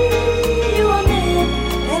 You were meant,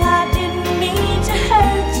 and I didn't mean to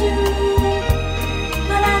hurt you.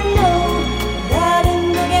 But I know that in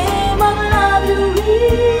the game of love you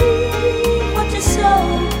reap what you sow.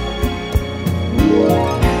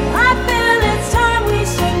 I feel it's time we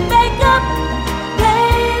should make up,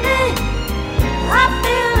 baby. I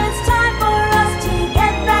feel it's time for us to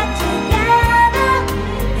get back together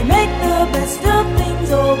and make the best of things,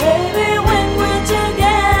 oh baby, when we're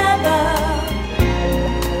together.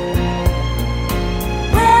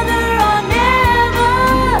 Whether or never,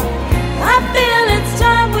 I feel it's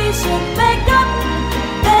time we should make up,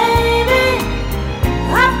 baby.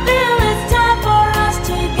 I feel it's time for us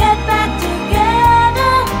to get back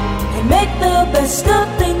together and make the best of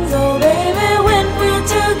things, oh baby, when we're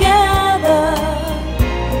together.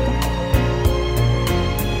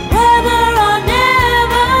 Whether or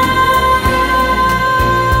never,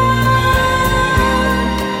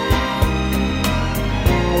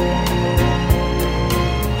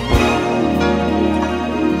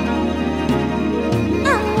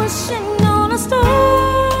 I'm wishing on a star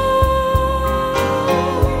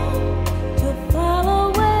to follow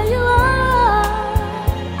where you are.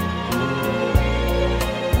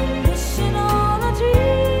 I'm wishing on a dream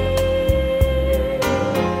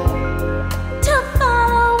to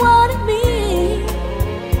follow what it means.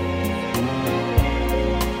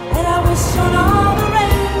 And I wish on all the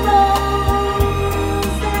rainbows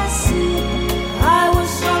that I see. I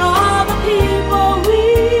wish on all the people we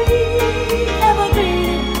ever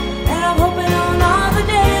dreamed. And I'm hoping on all the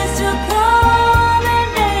days to come and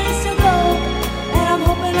days to go. And I'm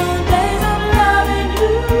hoping on days of loving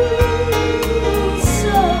you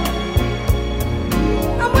so.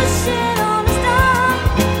 I'm wishing on a star.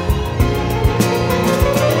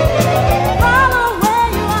 Follow where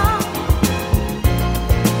you are.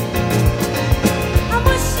 I'm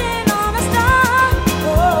wishing on a star.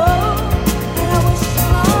 Oh, and I wish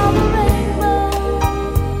on all the rainbows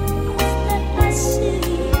that I see.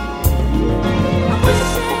 I'm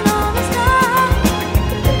wishing on a star.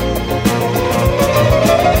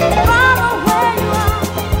 Follow where you are.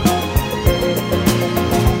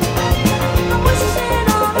 I'm wishing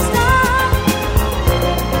on a star. And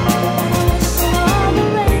I wish on all the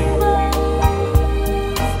rainbows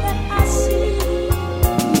that I see.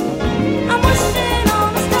 I'm wishing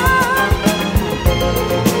on a star.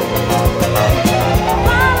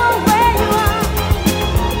 Follow where you are.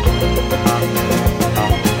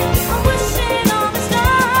 I'm wishing on a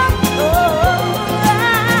star. Oh,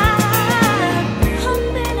 I'm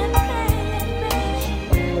hoping and praying, baby.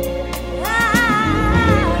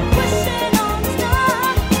 I'm wishing on a star.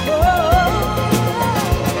 Oh,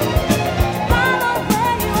 follow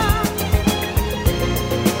where you are.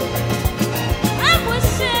 I'm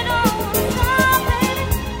wishing on a star,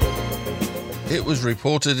 baby. It was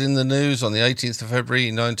reported in the news on the 18th of February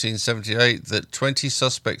 1978 that 20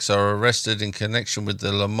 suspects are arrested in connection with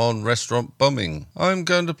the Le Mans restaurant bombing. I'm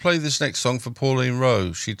going to play this next song for Pauline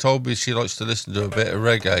Rowe. She told me she likes to listen to a bit of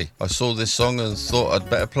reggae. I saw this song and thought I'd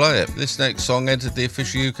better play it. This next song entered the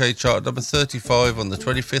official UK chart number 35 on the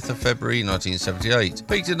 25th of February 1978.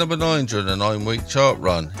 Peaked at number 9 during a 9-week chart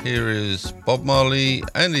run. Here is Bob Marley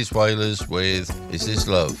and his Wailers with Is This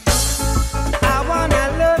Love? I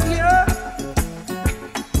wanna love you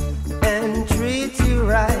and treat you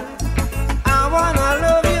right. I wanna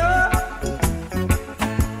love you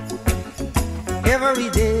every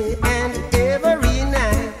day and every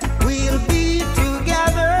night. We'll be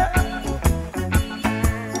together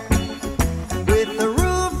with the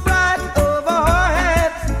roof right over our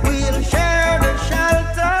heads. We'll share the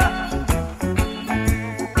shelter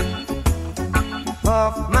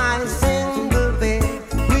of my single bed.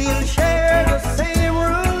 We'll share the same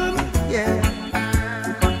room, yeah.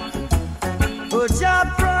 But your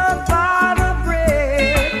provide a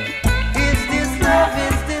bread. Is this love?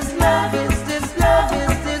 Is this love? Is this love?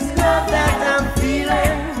 Is this love that I'm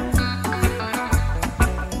feeling?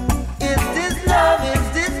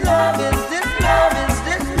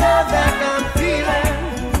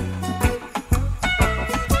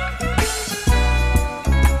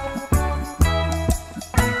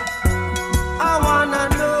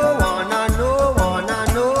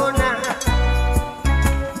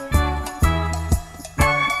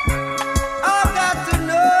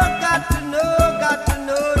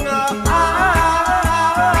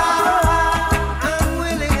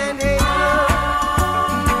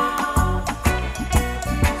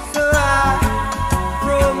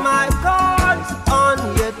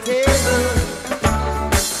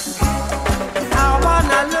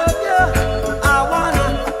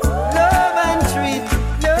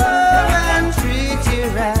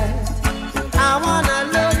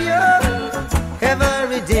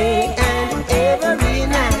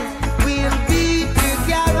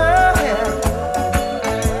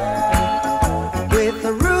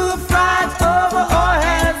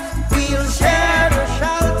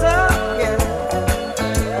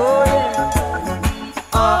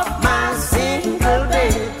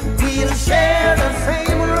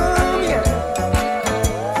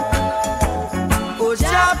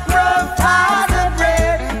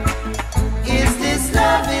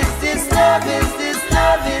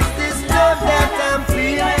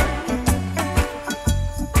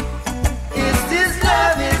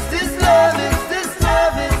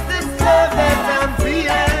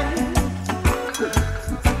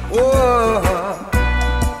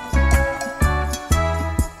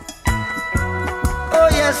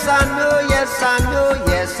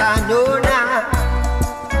 know now.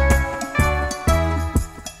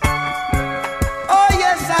 Oh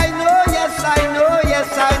yes, I know, yes, I know, yes,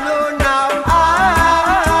 I know now.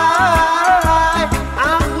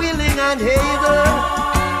 I'm willing and able,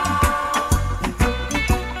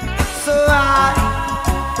 so I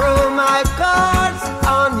throw my cards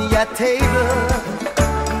on your table.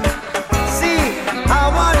 See, I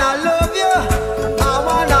wanna love you, I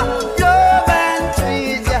wanna love and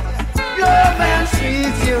treat you, love and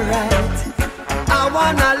treat you right. I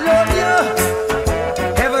wanna love you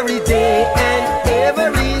every day and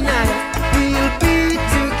every night. We'll be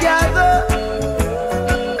together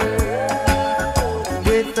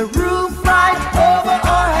with the roof right over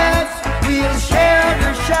our heads. We'll share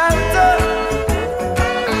the shelter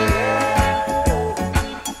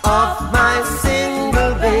of my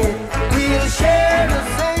single bed. We'll share the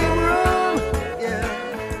same room. Yeah.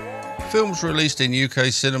 Films released in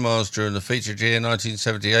UK cinemas during the featured year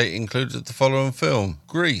 1978 included the following film: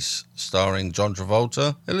 Grease, starring John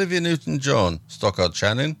Travolta, Olivia Newton-John, Stockard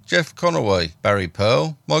Channing, Jeff Conaway, Barry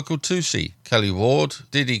Pearl, Michael Toosey, Kelly Ward,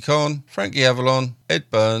 Didi Conn, Frankie Avalon, Ed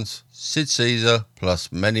Burns, Sid Caesar,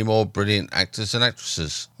 plus many more brilliant actors and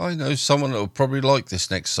actresses. I know someone that will probably like this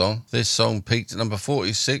next song. This song peaked at number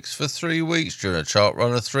 46 for 3 weeks during a chart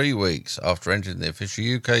run of 3 weeks after entering the official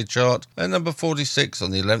UK chart at number 46 on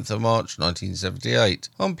the 11th of March 1978.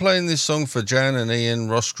 I'm playing this song for Jan and Ian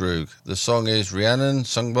Roskrug. The song is Rhiannon,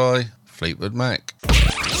 sung by Fleetwood Mac.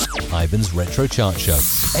 Ivan's Retro Chart Show,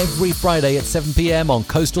 every Friday at 7 p.m. on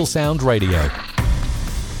Coastal Sound Radio.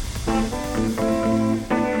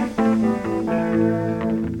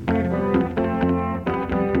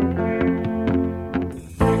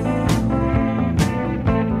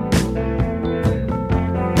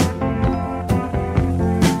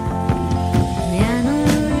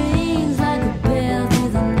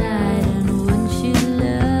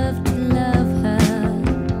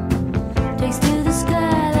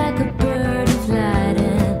 Sky like a bird of light,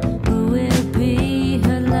 and who will be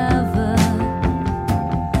her lover?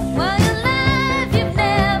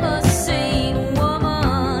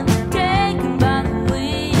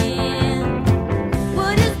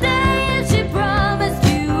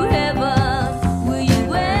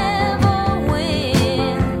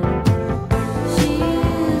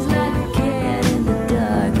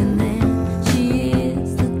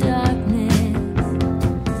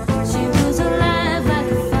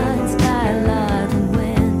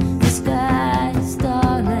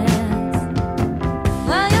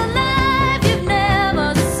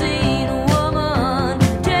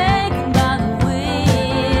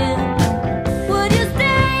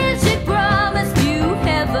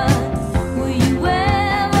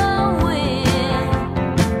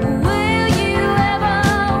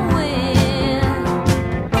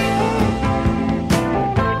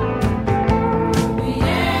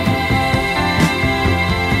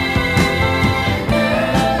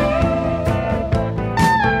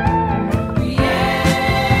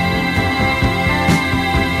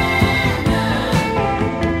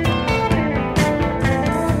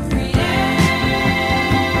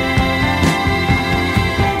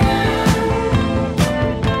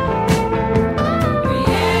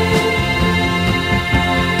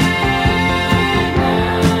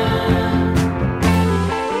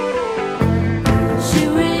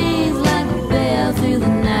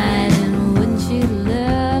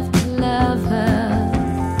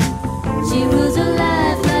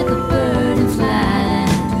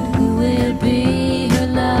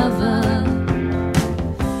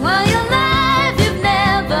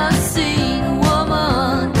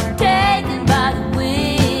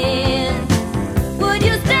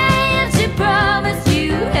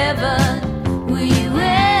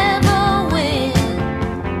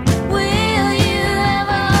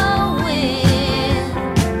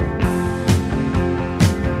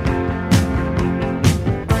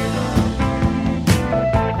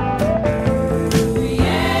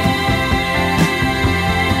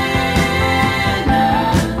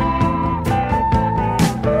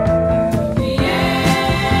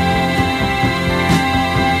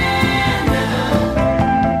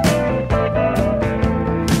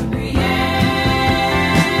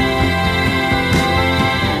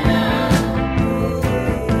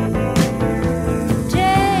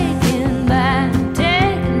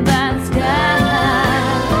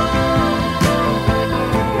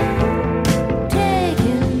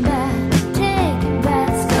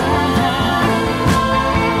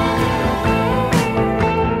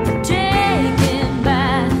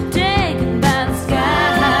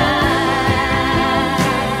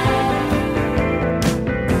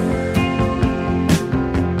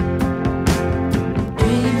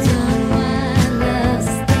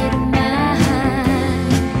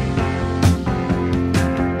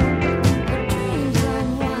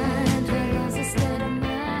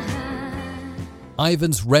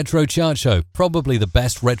 Ivan's Retro Chart Show, probably the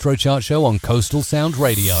best retro chart show on Coastal Sound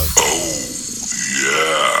Radio.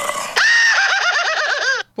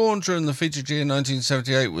 Born during the featured year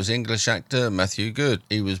 1978 was English actor Matthew Good.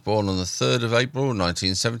 He was born on the 3rd of April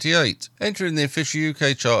 1978. Entering the official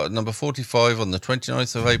UK chart at number 45 on the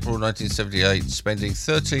 29th of April 1978, spending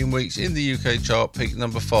 13 weeks in the UK chart, peaked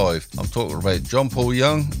number 5. I'm talking about John Paul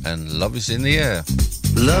Young and Love Is In The Air.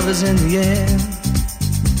 Love is in the air,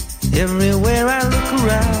 everywhere I look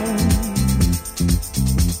around.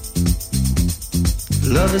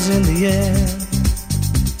 Love is in the air,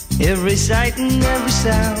 every sight and every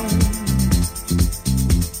sound.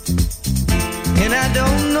 And I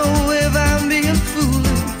don't know if I'm being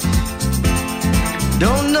foolish,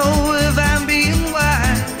 don't know if I'm being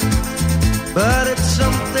wise, but it's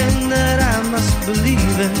something that I must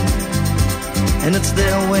believe in, and it's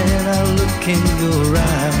there when I look in your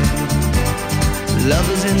eyes. Love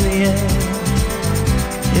is in the air,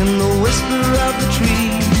 in the whisper of the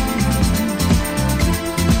tree.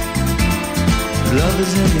 Love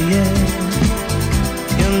is in the air,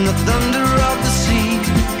 in the thunder of the sea.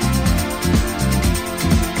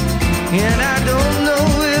 And I don't know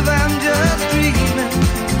if I'm just dreaming,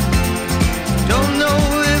 don't know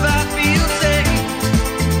if I feel safe,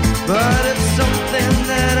 but it's something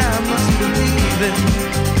that I must believe in,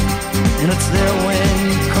 and it's there when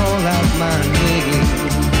you call out my name.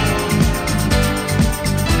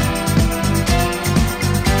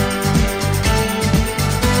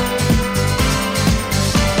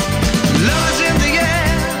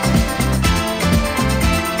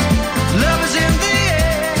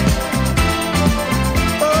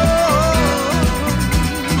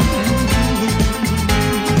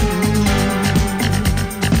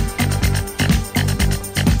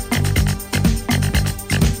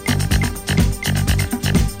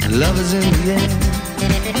 Love is in the air,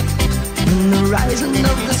 in the rising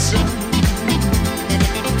of the sun.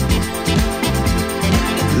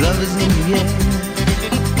 Love is in the air,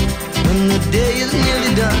 when the day is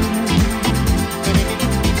nearly done.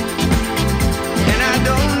 And I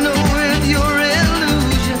don't know if you're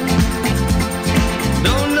illusion,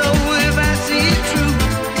 don't know if I see it true,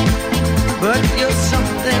 but you're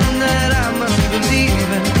something that I must believe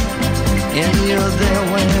in, and you're there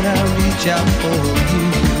when I reach out for you.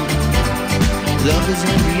 Love is in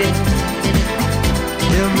the air,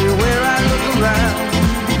 everywhere I look around.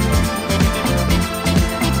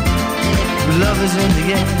 Love is in the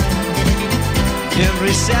air,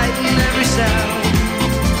 every sight and every sound.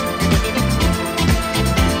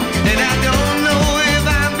 And I don't know if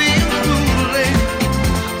I'm being foolish,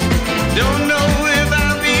 don't know if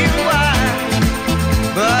I'm being wise,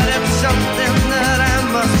 but it's something that I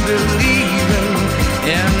must believe in,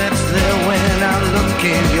 and it's there when I look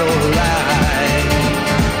in your eyes.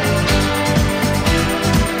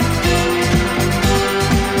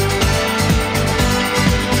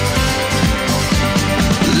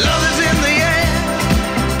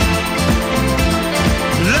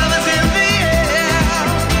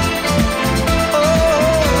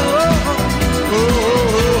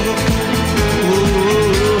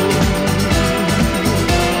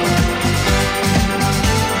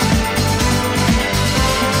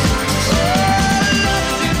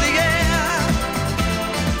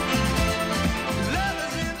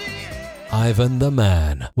 Ivan the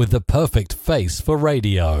Man, with the perfect face for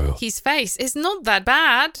radio. His face is not that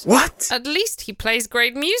bad. What? At least he plays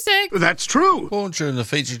great music. That's true. Born during the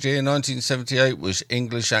featured year 1978 was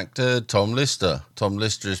English actor Tom Lister. Tom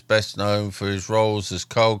Lister is best known for his roles as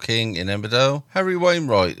Carl King in Emmerdale, Harry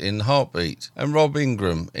Wainwright in Heartbeat, and Rob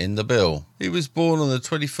Ingram in The Bill. He was born on the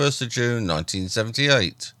 21st of June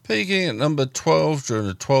 1978, peaking at number 12 during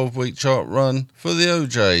a 12-week chart run for the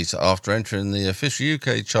OJs after entering the official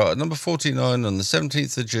UK chart at number 49 on the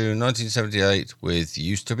 17th of June 1978 with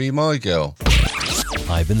Used to Be My Girl.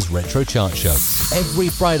 Ivan's Retro Chart Show, every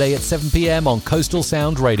Friday at 7 p.m. on Coastal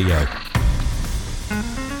Sound Radio.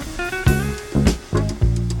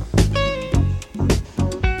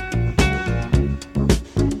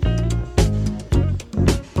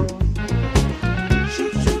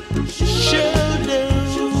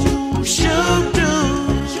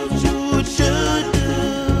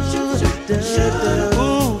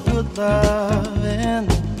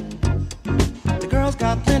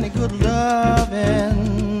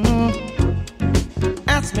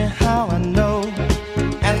 Ask me how I know,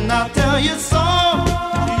 and I'll tell you so.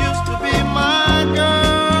 She used to be my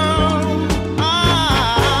girl.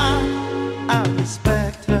 I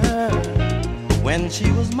respect her. When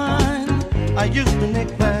she was mine, I used to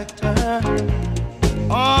neglect her.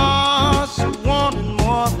 Oh, she wanted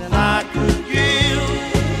more than I could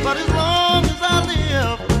give, but as long as I live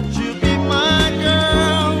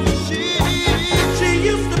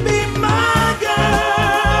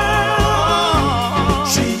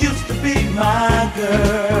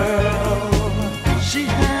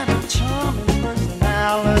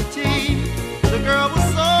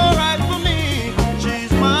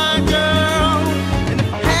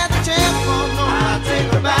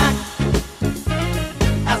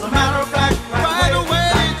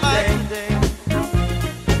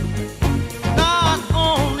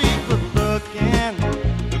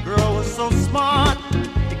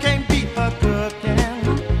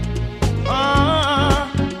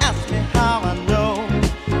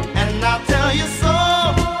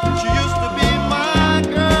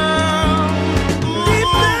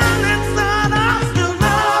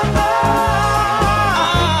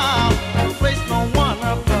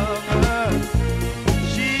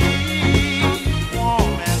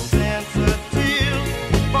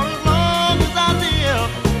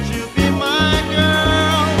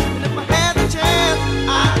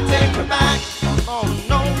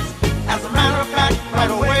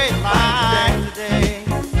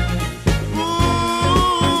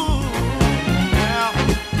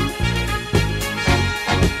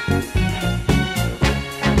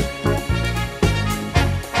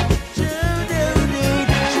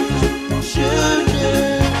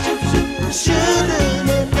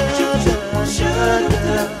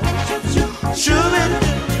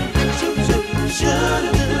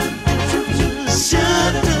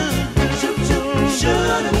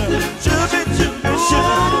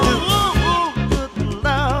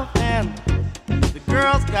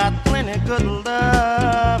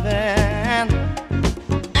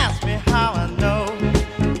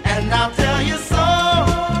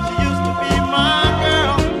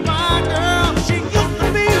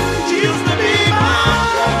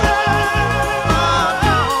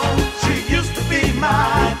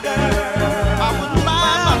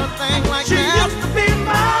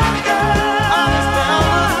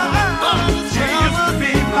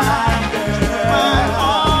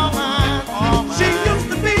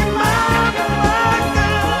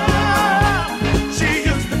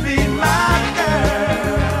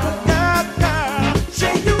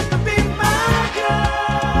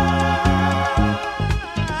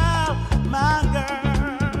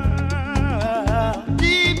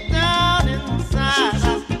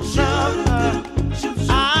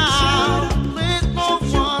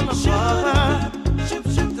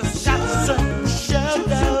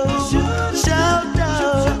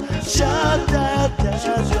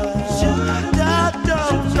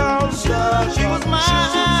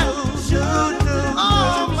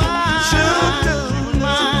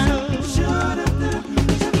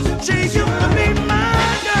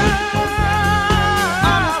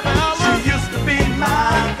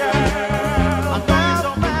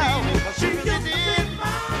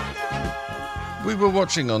were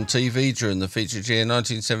watching on TV during the featured year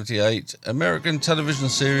 1978 American television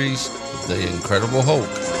series The Incredible Hulk.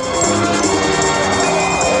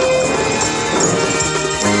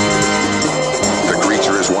 The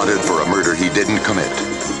creature is wanted for a murder he didn't commit.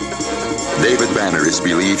 David Banner is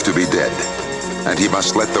believed to be dead, and he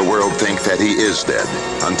must let the world think that he is dead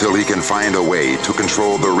until he can find a way to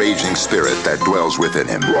control the raging spirit that dwells within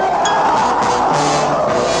him.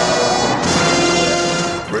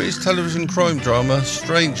 British television crime drama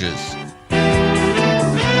Strangers.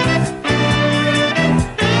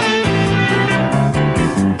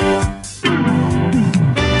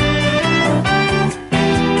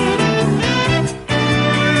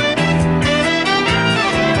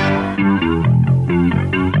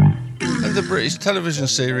 And the British television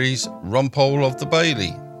series Rumpole of the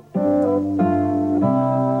Bailey.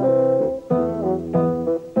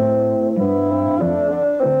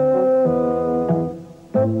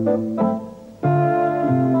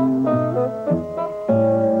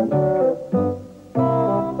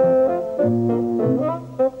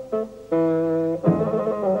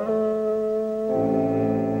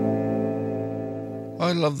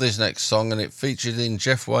 I love this next song, and it featured in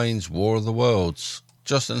Jeff Wayne's War of the Worlds.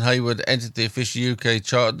 Justin Hayward entered the official UK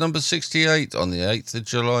chart at number 68 on the 8th of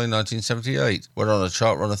July 1978. Went on a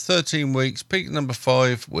chart run of 13 weeks, peaked number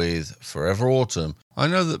 5 with Forever Autumn. I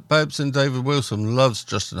know that Babs and David Wilson loves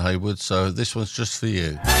Justin Hayward, so this one's just for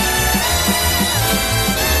you.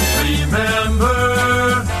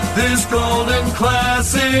 Remember this golden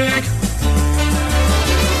classic,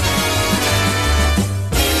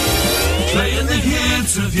 playing the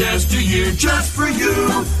hits of yesteryear just for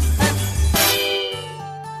you.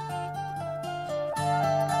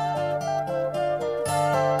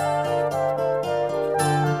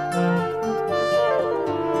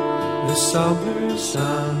 The summer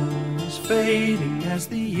sun is fading as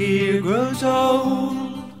the year grows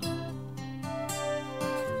old,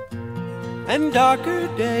 and darker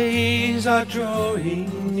days are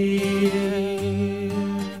drawing near.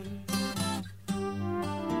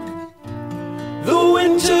 The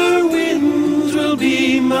winter winds will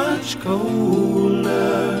be much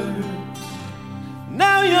colder.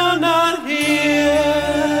 Now you're not here.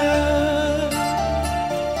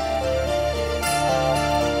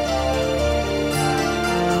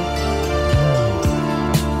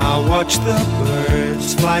 I watch the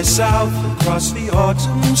birds fly south across the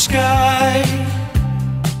autumn sky,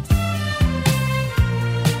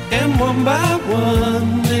 and one by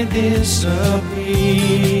one they disappear.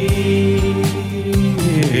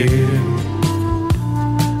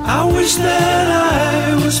 I wish that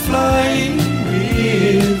I was flying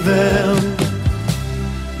with them.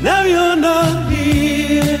 Now you're not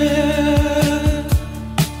here.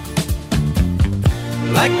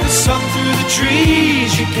 Like the sun through the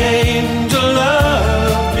trees, you came to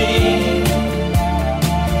love me.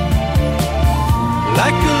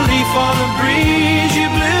 Like a leaf on a breeze, you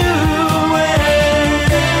blew away.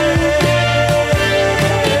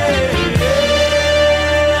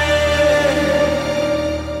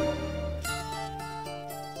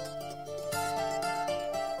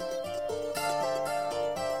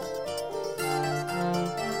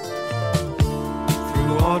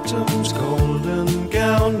 Through autumn's golden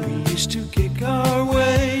gown, we used to kick our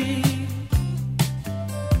way.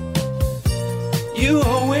 You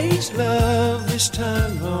always love this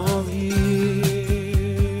time of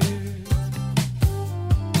year.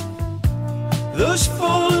 Those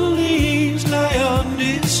fallen leaves lie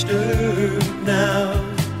undisturbed now,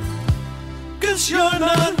 'cause you're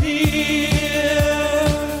not here.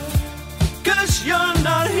 'Cause you're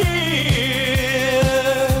not here.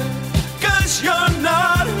 'Cause you're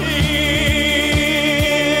not here.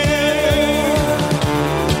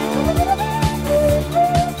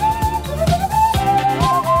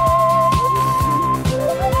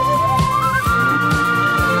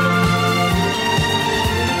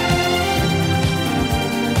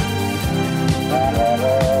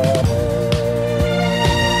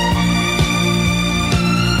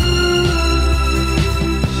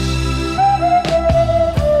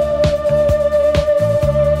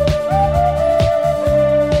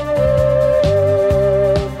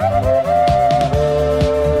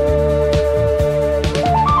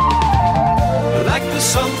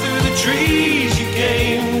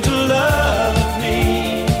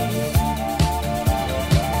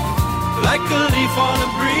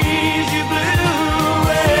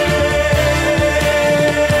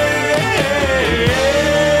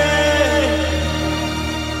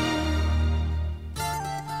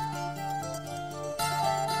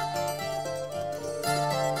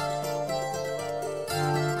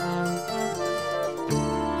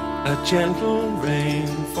 gentle rain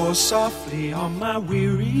fall softly on my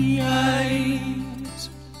weary eyes,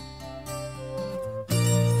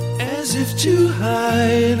 as if to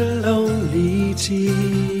hide a lonely tear.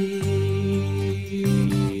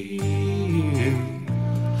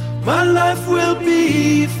 My life will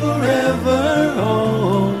be forever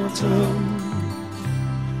autumn,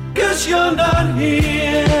 'cause you're not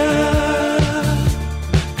here,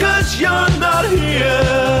 'cause you're not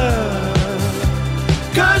here,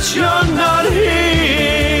 'cause you're not here.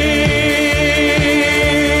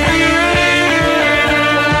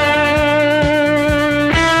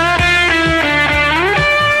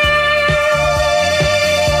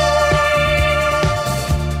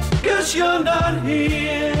 'Cause you're not here.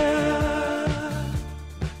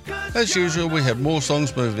 As usual, we had more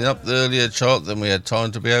songs moving up the earlier chart than we had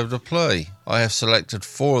time to be able to play. I have selected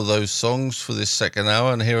 4 of those songs for this second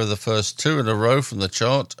hour, and here are the first 2 in a row from the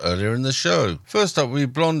chart earlier in the show. First up will be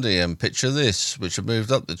Blondie and Picture This, which had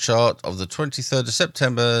moved up the chart of the 23rd of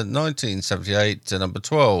September 1978 to number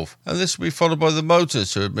 12. And this will be followed by The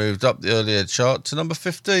Motors, who had moved up the earlier chart to number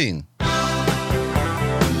 15.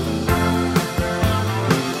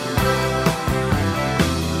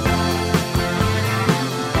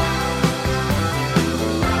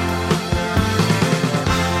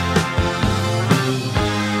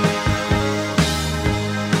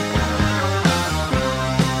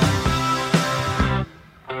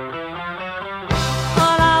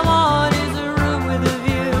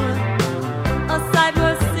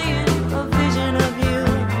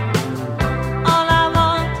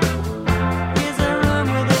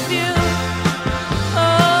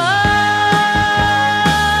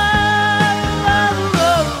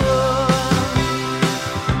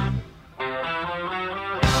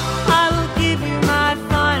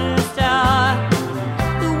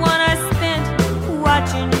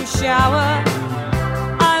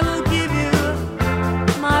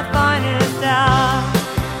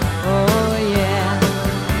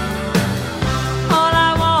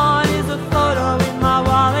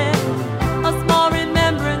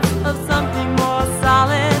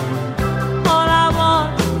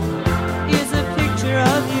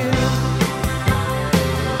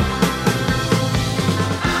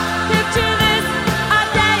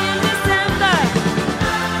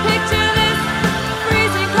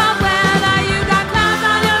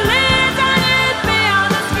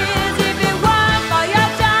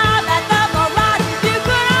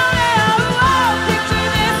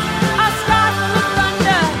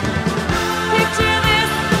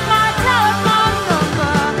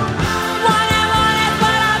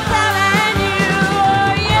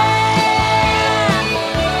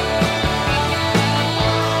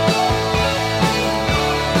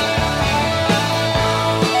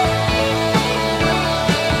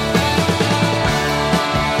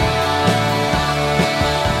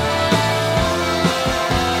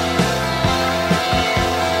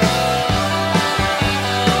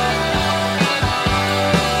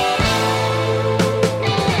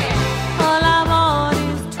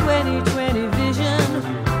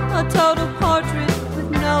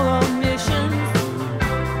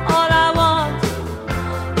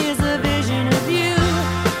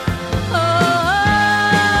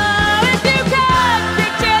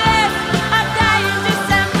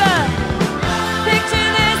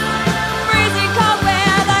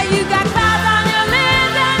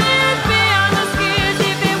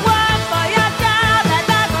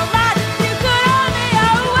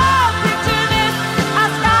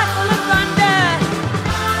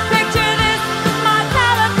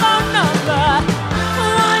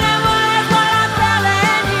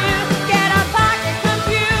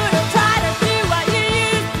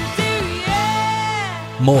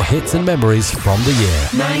 More hits and memories from the year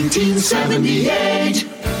 1978.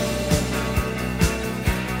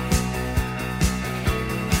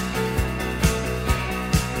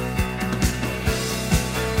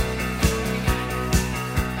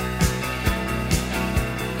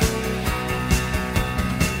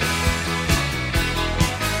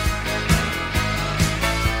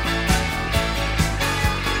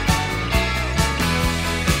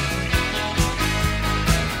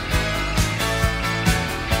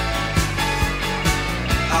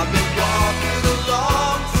 I've been walking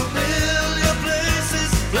along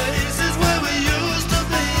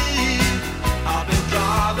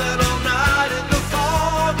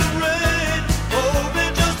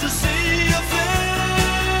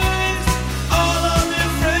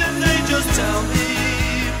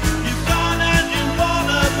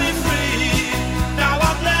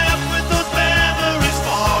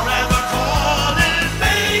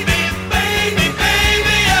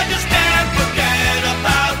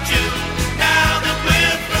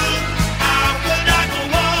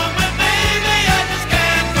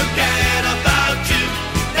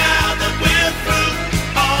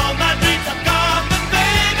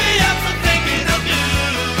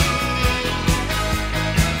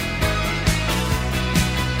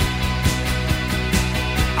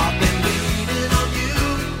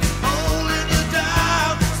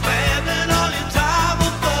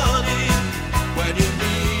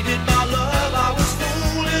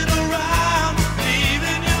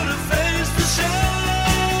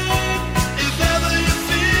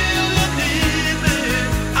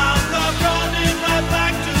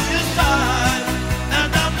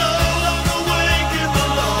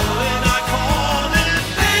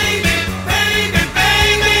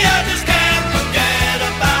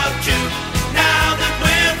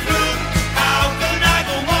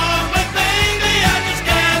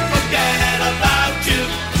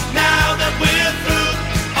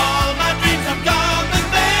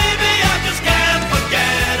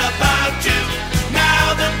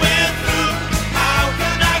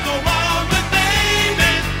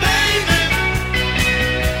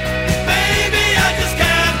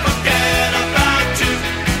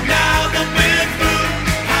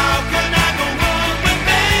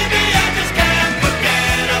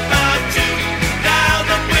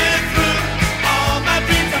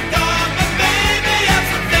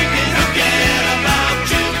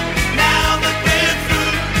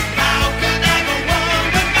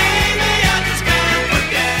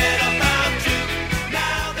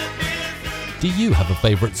Do you have a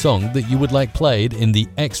favourite song that you would like played in the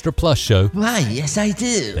Extra Plus show? Why, yes I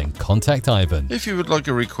do. Then contact Ivan. If you would like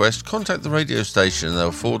a request, contact the radio station and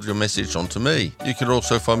they'll forward your message on to me. You can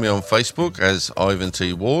also find me on Facebook as Ivan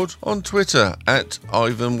T. Ward, on Twitter at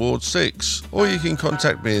Ivan Ward 6, or you can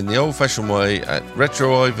contact me in the old-fashioned way at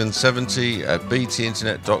retroivan70 at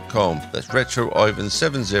btinternet.com. That's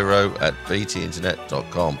retroivan70 at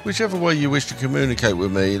btinternet.com. Whichever way you wish to communicate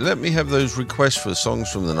with me, let me have those requests for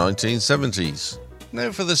songs from the 1970s.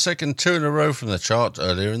 Now for the second two in a row from the chart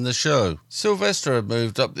earlier in the show. Sylvester had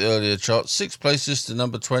moved up the earlier chart 6 places to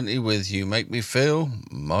number 20 with You Make Me Feel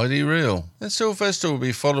Mighty Real. And Sylvester will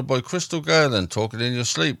be followed by Crystal Gale and Talking in Your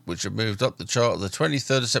Sleep, which had moved up the chart the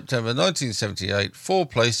 23rd of September 1978, 4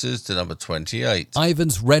 places to number 28.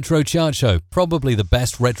 Ivan's Retro Chart Show, probably the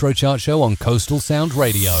best retro chart show on Coastal Sound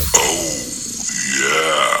Radio.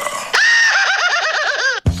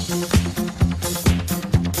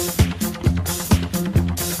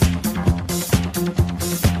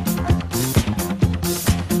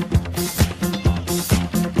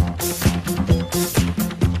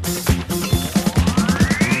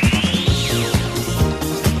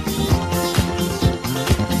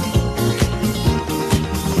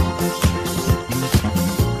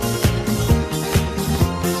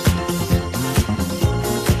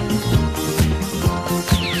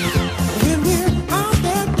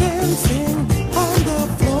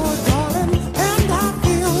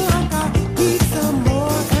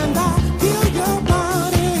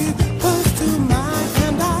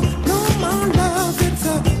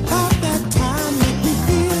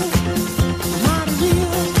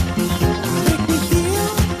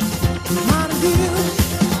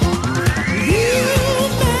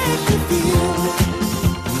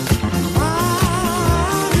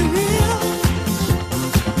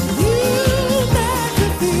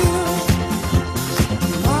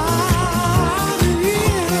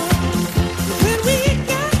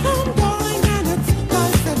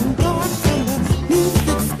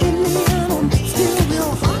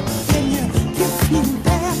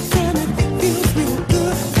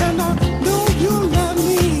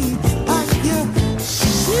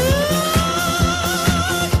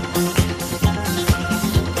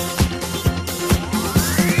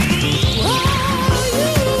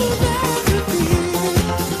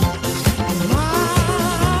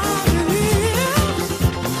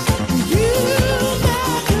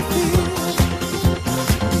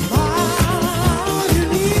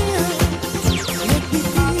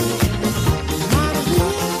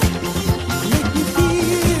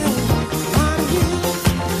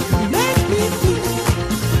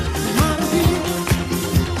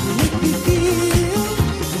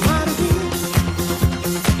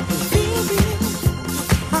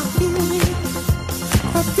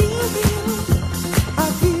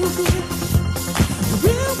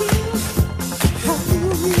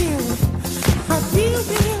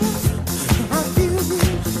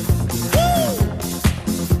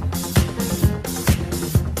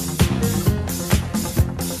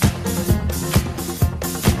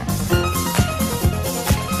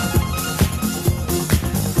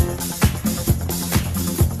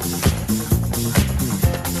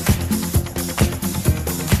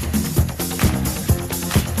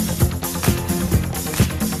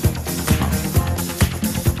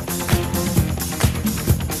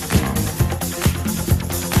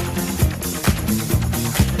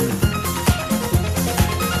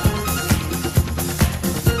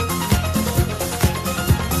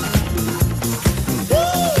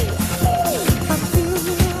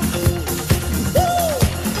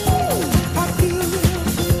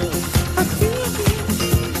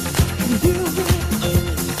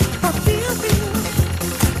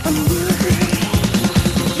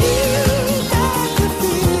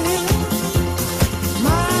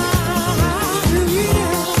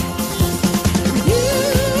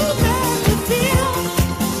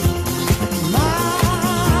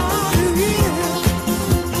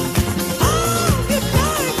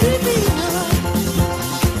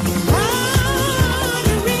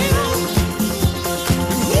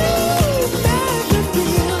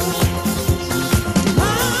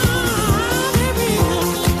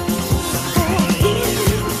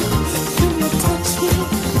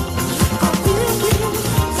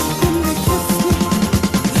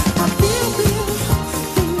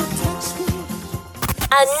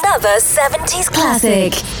 Another 70s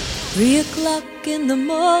classic. 3 o'clock in the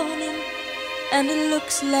morning, and it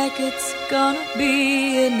looks like it's gonna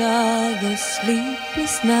be another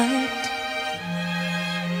sleepless night.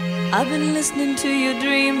 I've been listening to your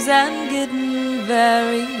dreams and getting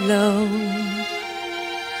very low.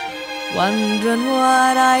 wondering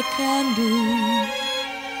what I can do.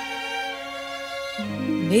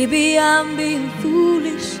 Maybe I'm being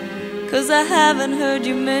foolish, 'cause I haven't heard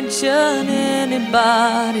you mention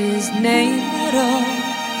anybody's name at all.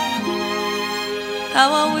 How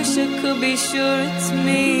I wish I could be sure it's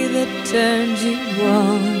me that turns you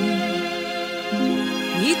on.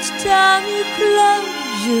 Each time you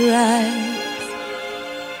close your eyes,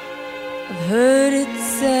 I've heard it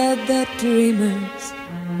said that dreamers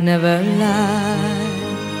never lie.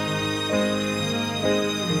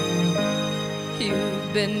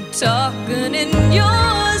 You've been talking in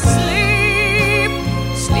your sleep,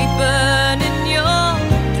 sleeping in your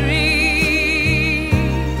dreams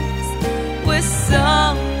with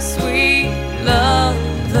some sweet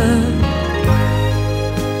lover,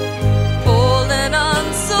 holding on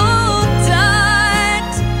so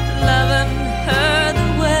tight, loving her the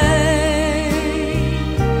way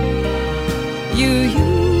you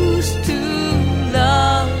used to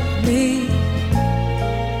love me.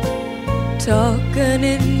 Talking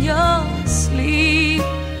in your sleep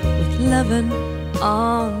with loving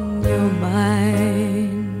on your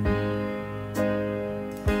mind.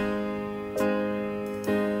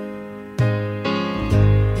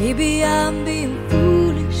 Maybe I'm being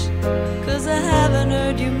foolish, 'cause I haven't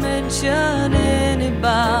heard you mention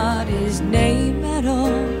anybody's name at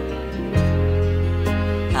all.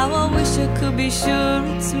 How I wish I could be sure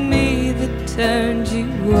it's me that turns you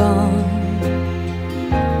on.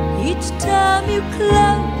 Each time you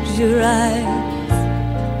close your eyes,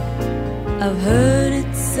 I've heard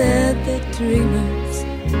it said that dreamers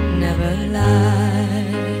never lie.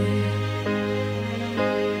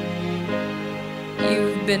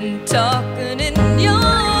 You've been talking in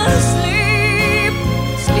your sleep,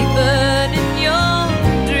 sleeping in your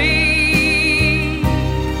dreams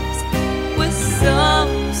with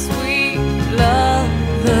some sweet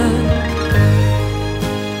lover,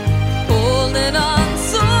 holding on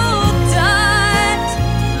so tight,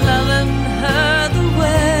 loving her the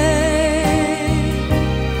way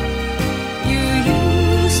you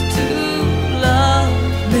used to love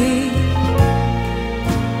me.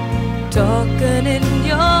 Talking in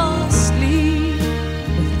your sleep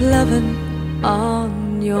with loving on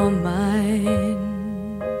your mind.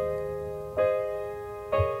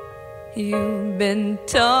 You've been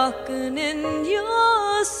talking in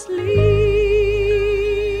your sleep.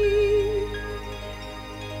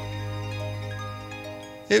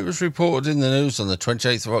 It was reported in the news on the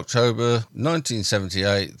 28th of October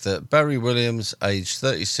 1978 that Barry Williams, aged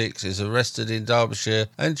 36, is arrested in Derbyshire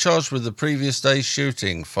and charged with the previous day's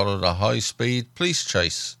shooting, followed a high-speed police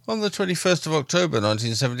chase. On the 21st of October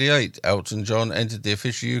 1978, Elton John entered the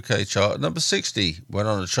official UK chart at number 60, went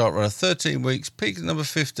on a chart run of 13 weeks, peaked at number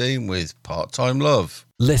 15 with Part-Time Love.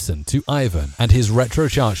 Listen to Ivan and his Retro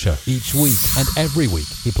Chart Show each week, and every week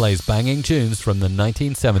he plays banging tunes from the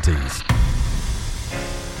 1970s.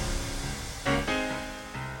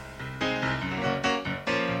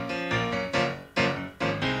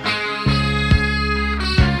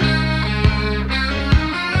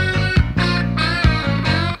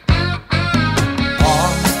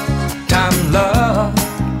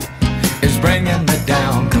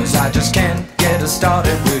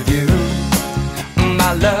 Started with you,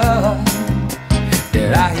 my love.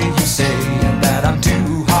 Did I hear you say that I'm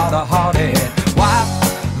too hard-hearted? Wipe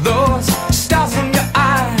those stars from your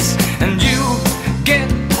eyes, and you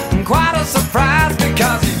get quite a surprise,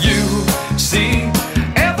 because you see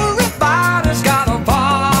everybody's got a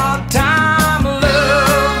part-time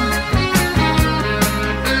love.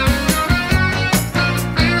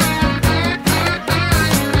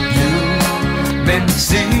 You've been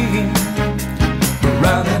seeing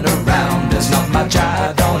running around, there's not much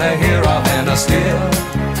I don't hear of, and still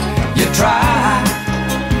you try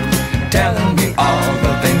telling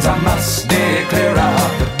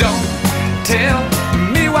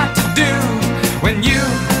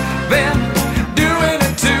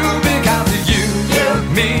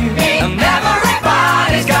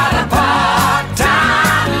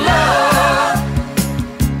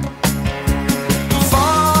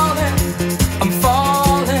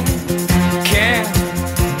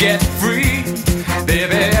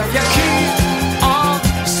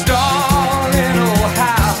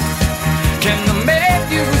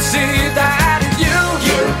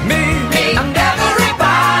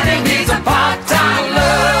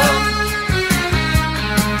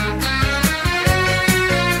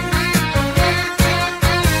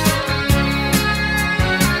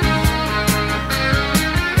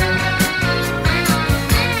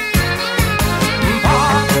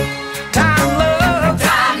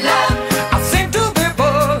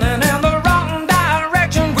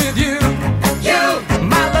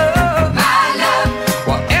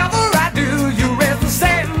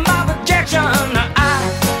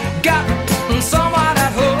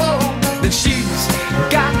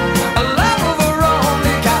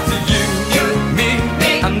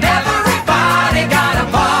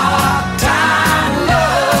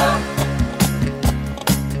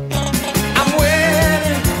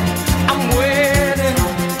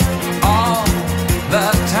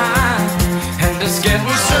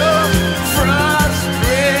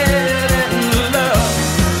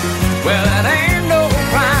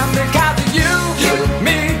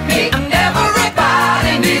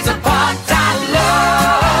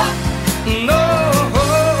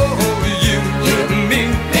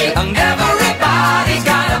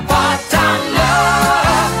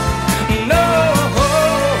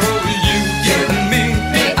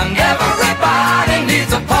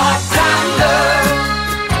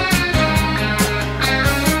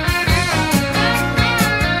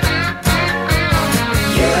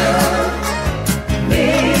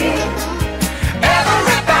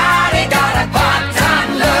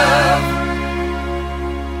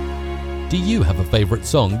Do you have a favourite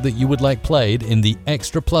song that you would like played in the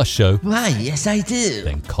Extra Plus show? Why, yes I do.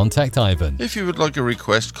 Then contact Ivan. If you would like a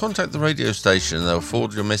request, contact the radio station and they'll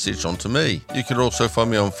forward your message on to me. You can also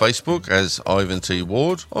find me on Facebook as Ivan T.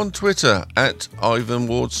 Ward, on Twitter at Ivan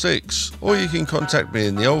Ward 6, or you can contact me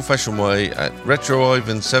in the old-fashioned way at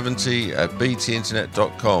retroivan70 at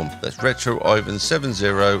btinternet.com. That's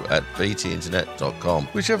retroivan70 at btinternet.com.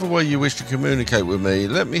 Whichever way you wish to communicate with me,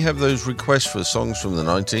 let me have those requests for songs from the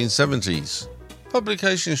 1970s.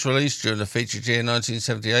 Publications released during the featured year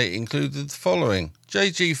 1978 included the following: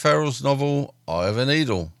 J.G. Farrell's novel Eye of a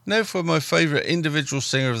Needle. Now for my favourite individual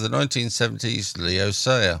singer of the 1970s, Leo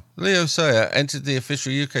Sayer. Leo Sayer entered the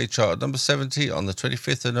official UK chart at number 70 on the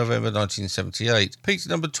 25th of November 1978. Peaked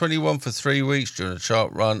at number 21 for 3 weeks during a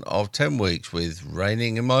chart run of 10 weeks with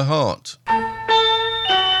Raining in My Heart.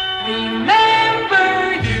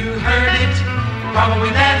 Remember you heard it,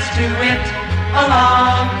 probably danced to it a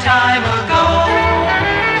long time ago.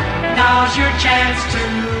 Now's your chance to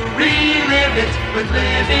relive it with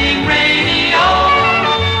Living Radio.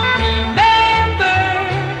 Remember,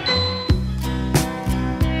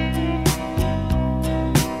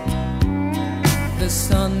 the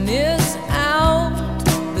sun is out,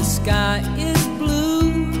 the sky is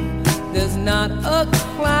blue, there's not a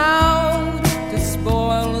cloud to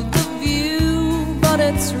spoil the view, but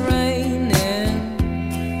it's raining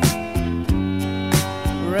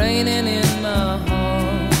in my heart.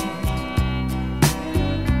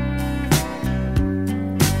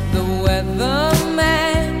 The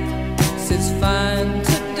weatherman says fine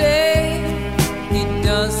today. He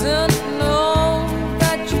doesn't know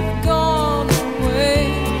that you've gone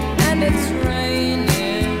away, and it's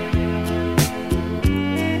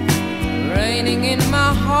raining in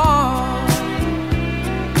my heart.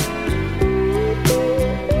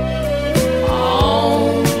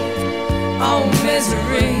 Oh,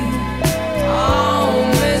 misery. Oh,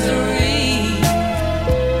 misery.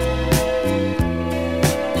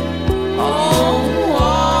 Oh,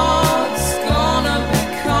 what's gonna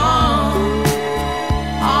become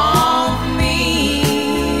of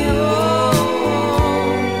me? Oh,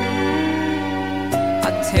 I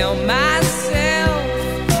tell myself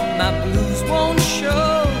my blues won't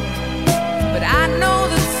show, but I know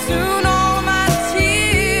that soon all my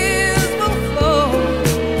tears will flow,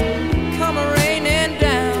 come raining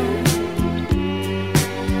down,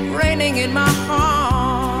 raining in my heart.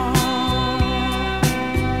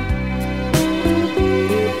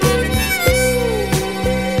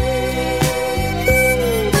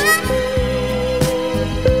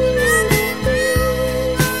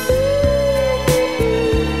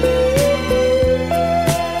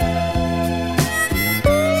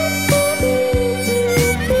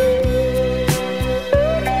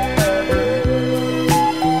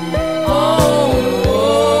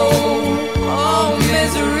 Oh,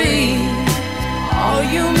 misery. Oh,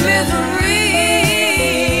 you misery.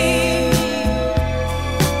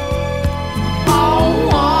 Oh,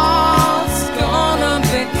 what's gonna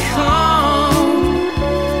become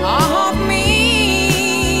of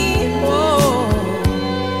me? Whoa.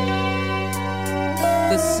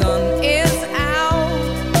 The sun is out,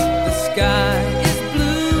 the sky is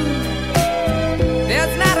blue,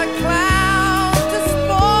 there's not a cloud to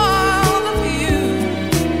spoil the view,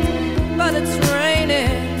 but it's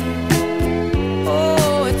raining.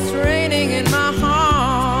 Oh, it's raining in my heart.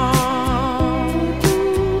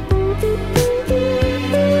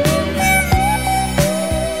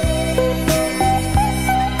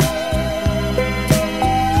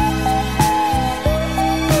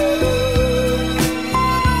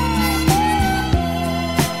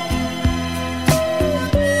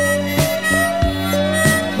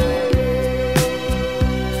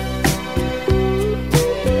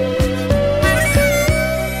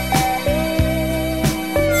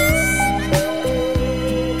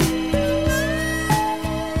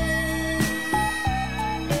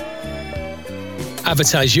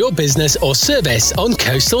 Advertise your business or service on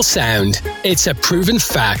Coastal Sound. It's a proven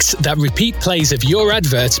fact that repeat plays of your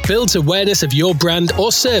advert builds awareness of your brand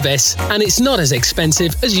or service, and it's not as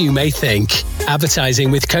expensive as you may think. Advertising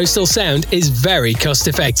with Coastal Sound is very cost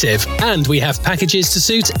effective, and we have packages to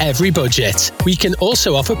suit every budget. We can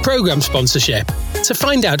also offer program sponsorship. To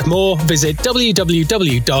find out more, visit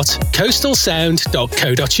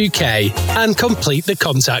www.coastalsound.co.uk and complete the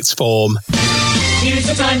contacts form. Here's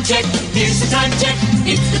the time check, here's the time check,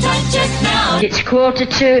 it's the time check now. It's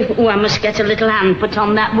 1:45. Oh, I must get a little hand put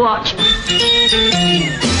on that watch.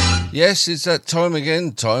 Yes, it's that time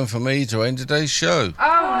again. Time for me to end today's show.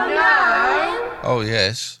 Oh, no. Oh,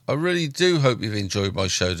 yes. I really do hope you've enjoyed my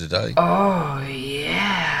show today. Oh,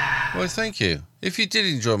 yeah. Well, thank you. If you did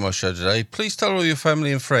enjoy my show today, please tell all your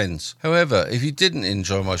family and friends. However, if you didn't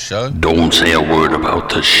enjoy my show... Don't say a word about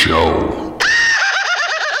the show.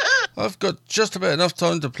 I've got just about enough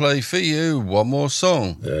time to play for you one more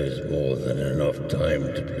song. There's more than enough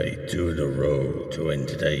time to play 2 in a row to end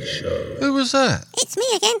today's show. Who was that? It's me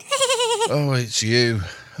again. Oh, it's you.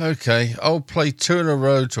 Okay, I'll play 2 in a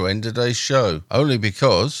row to end today's show. Only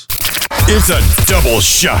because... It's a double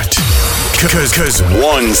shot. Cause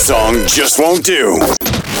one song just won't do.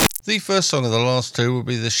 The first song of the last 2 will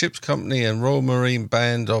be the Ship's Company and Royal Marine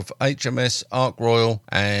Band of HMS Ark Royal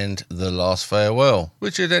and The Last Farewell,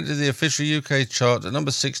 which had entered the official UK chart at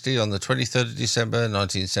number 60 on the 23rd of December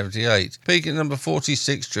 1978, peaking at number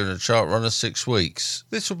 46 during a chart run of 6 weeks.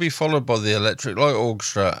 This will be followed by the Electric Light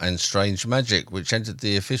Orchestra and Strange Magic, which entered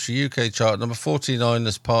the official UK chart at number 49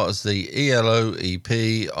 as part of the ELO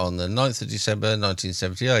EP on the 9th of December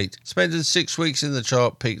 1978. Spending 6 weeks in the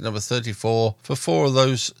chart, peaked number 34 for 4 of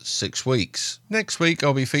those 6 weeks. Next week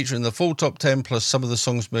I'll be featuring the full top 10 plus some of the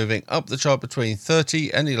songs moving up the chart between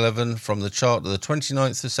 30 and 11 from the chart of the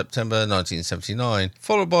 29th of September 1979,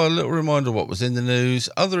 followed by a little reminder of what was in the news,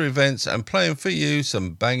 other events, and playing for you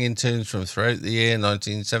some banging tunes from throughout the year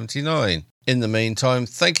 1979. In the meantime,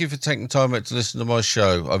 thank you for taking time out to listen to my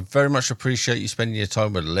show. I very much appreciate you spending your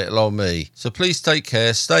time with little old me. So please take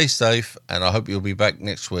care, stay safe, and I hope you'll be back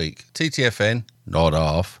next week. TTFN, not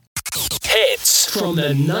half. Hits from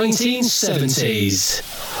the 1970s.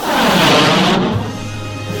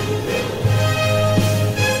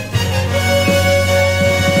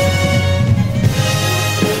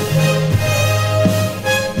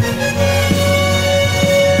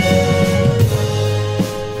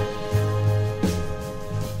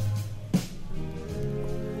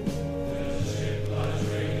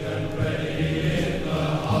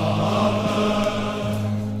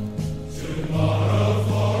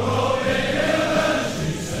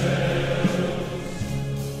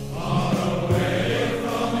 Away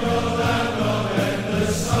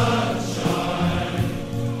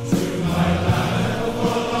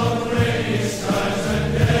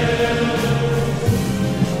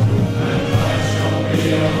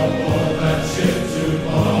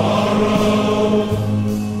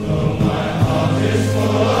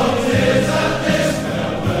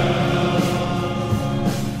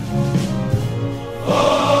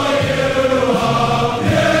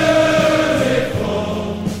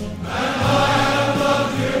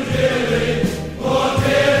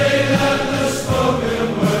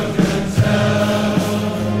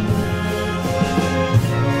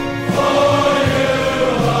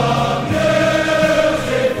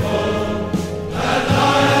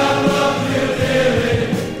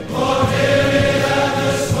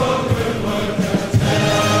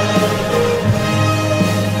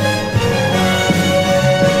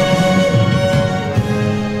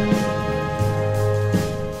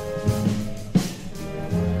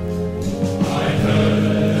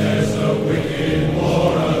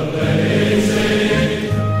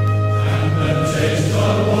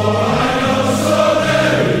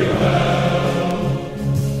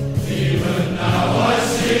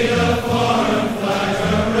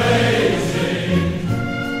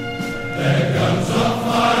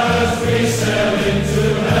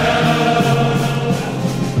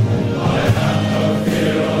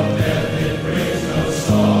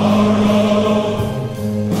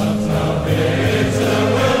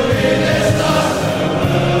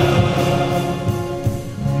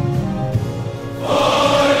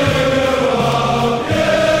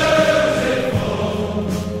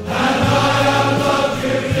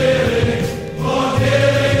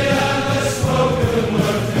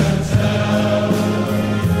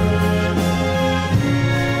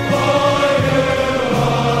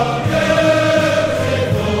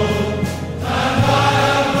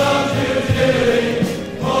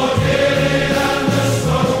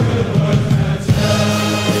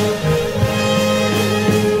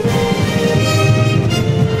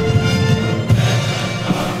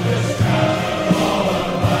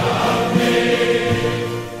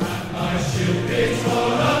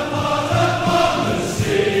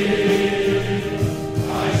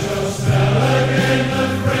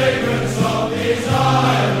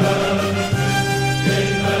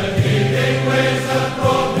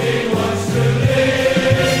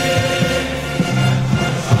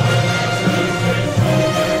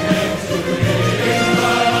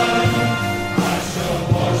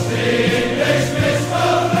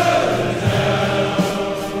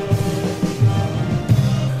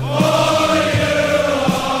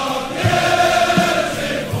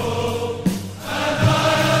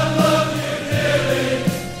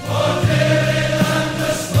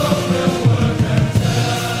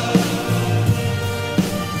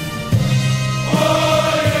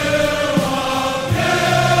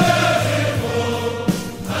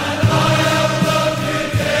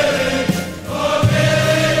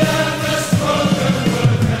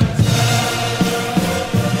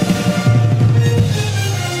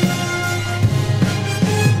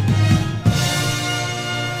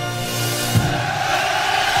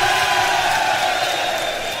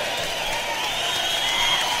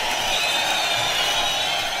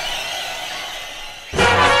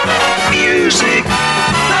Music.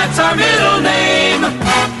 That's our middle name.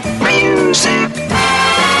 Music.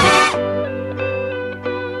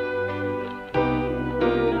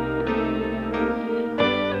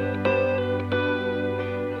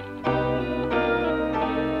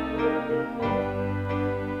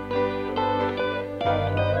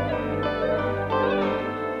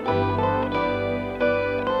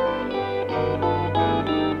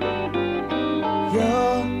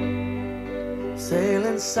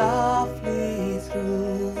 Sailing softly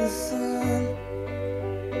through the sun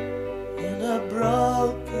in a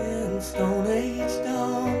broken Stone Age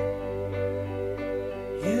dawn.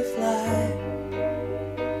 You fly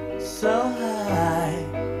so high,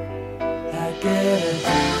 I get a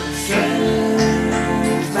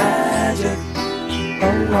strange magic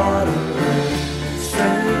of water,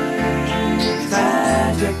 strange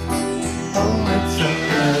magic. Oh, it's a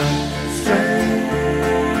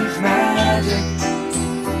strange magic.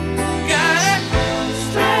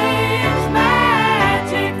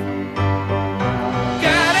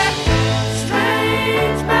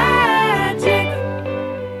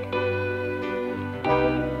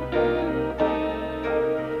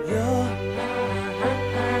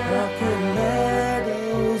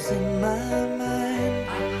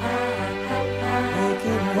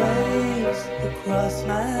 Across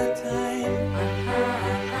my time.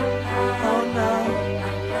 Oh no,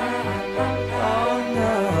 oh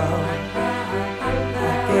no, I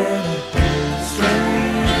get a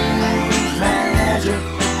strange magic.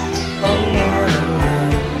 Oh, what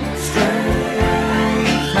a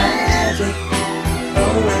strange magic.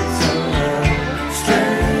 Oh, it's a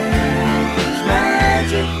strange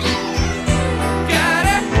magic. Got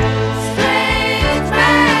a strange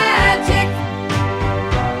magic.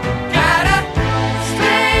 Got a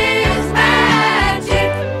strange magic.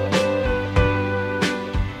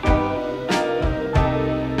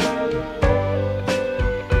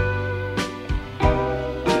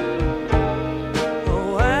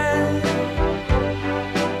 Oh, I'm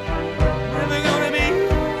never gonna be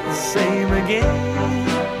the same again.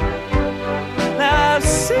 Now I've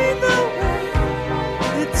seen the way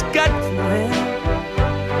it's got to end.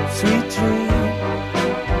 Sweet dream,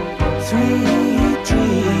 sweet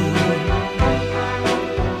dream.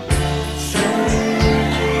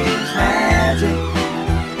 Strange magic.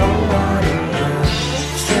 Oh, what a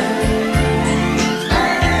strange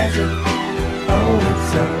magic. Oh,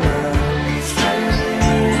 it's a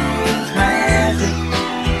strange magic.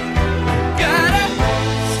 Got a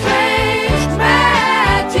strange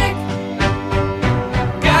magic.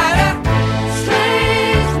 Got a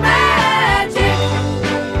strange magic.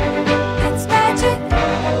 It's magic.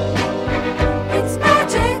 It's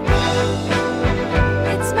magic.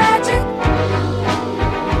 It's magic.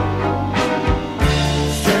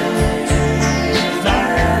 Strange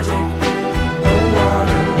magic. Oh, what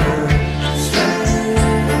a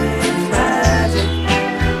strange magic.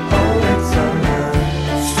 Oh, it's a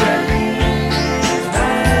strange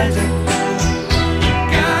magic.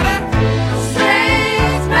 Got a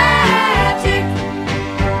strange magic.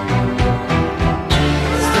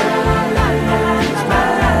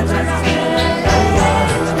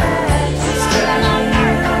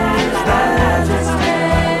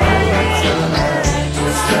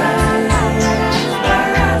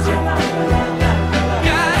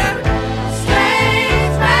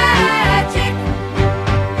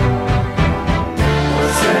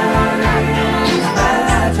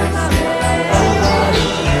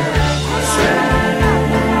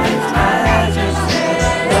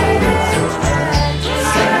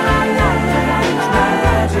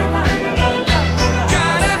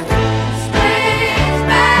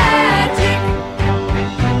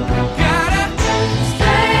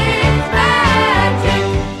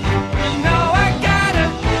 No, I got a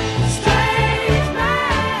strange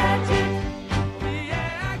magic.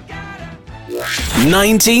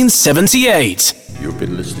 1978. You've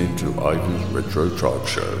been listening to Ivan's Retro Chart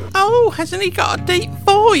Show. Oh, hasn't he got a deep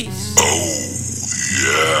voice?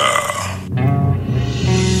 Yeah.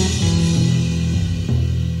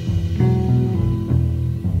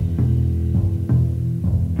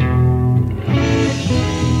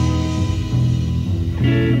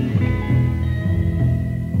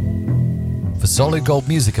 For solid gold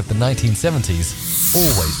music of the 1970s,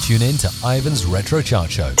 always tune in to Ivan's Retro Chart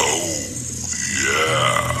Show.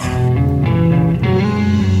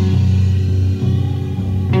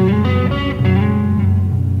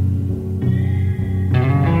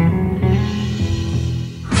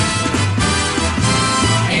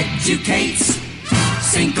 Educates,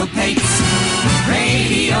 syncopates,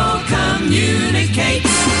 radio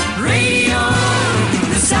communicates, radio,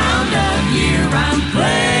 the sound of year-round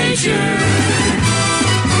pleasure.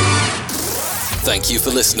 Thank you for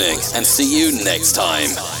listening and see you next time.